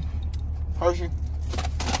Lunchable, Hershey,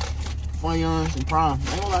 Funyuns, and Prime.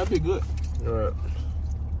 I ain't gonna lie, that be good. Right.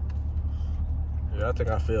 Yeah, I think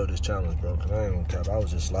I failed this challenge, bro, because I ain't gonna cap. I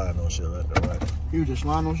was just sliding on shit left and right. You was just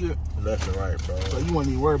lying on shit? Left and right, bro. So you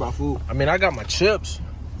wasn't even worried about food? I mean, I got my chips.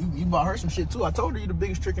 You bought her some shit, too. I told her you the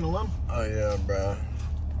biggest trick in Atlanta. Oh, yeah, bro.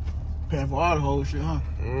 Paying for all the whole shit, huh?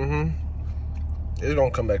 Mm-hmm. It's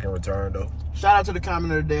gonna come back in return, though. Shout out to the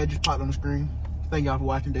comment of the day. I just popped on the screen. Thank y'all for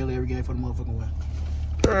watching DailyAvery Game for the motherfucking win.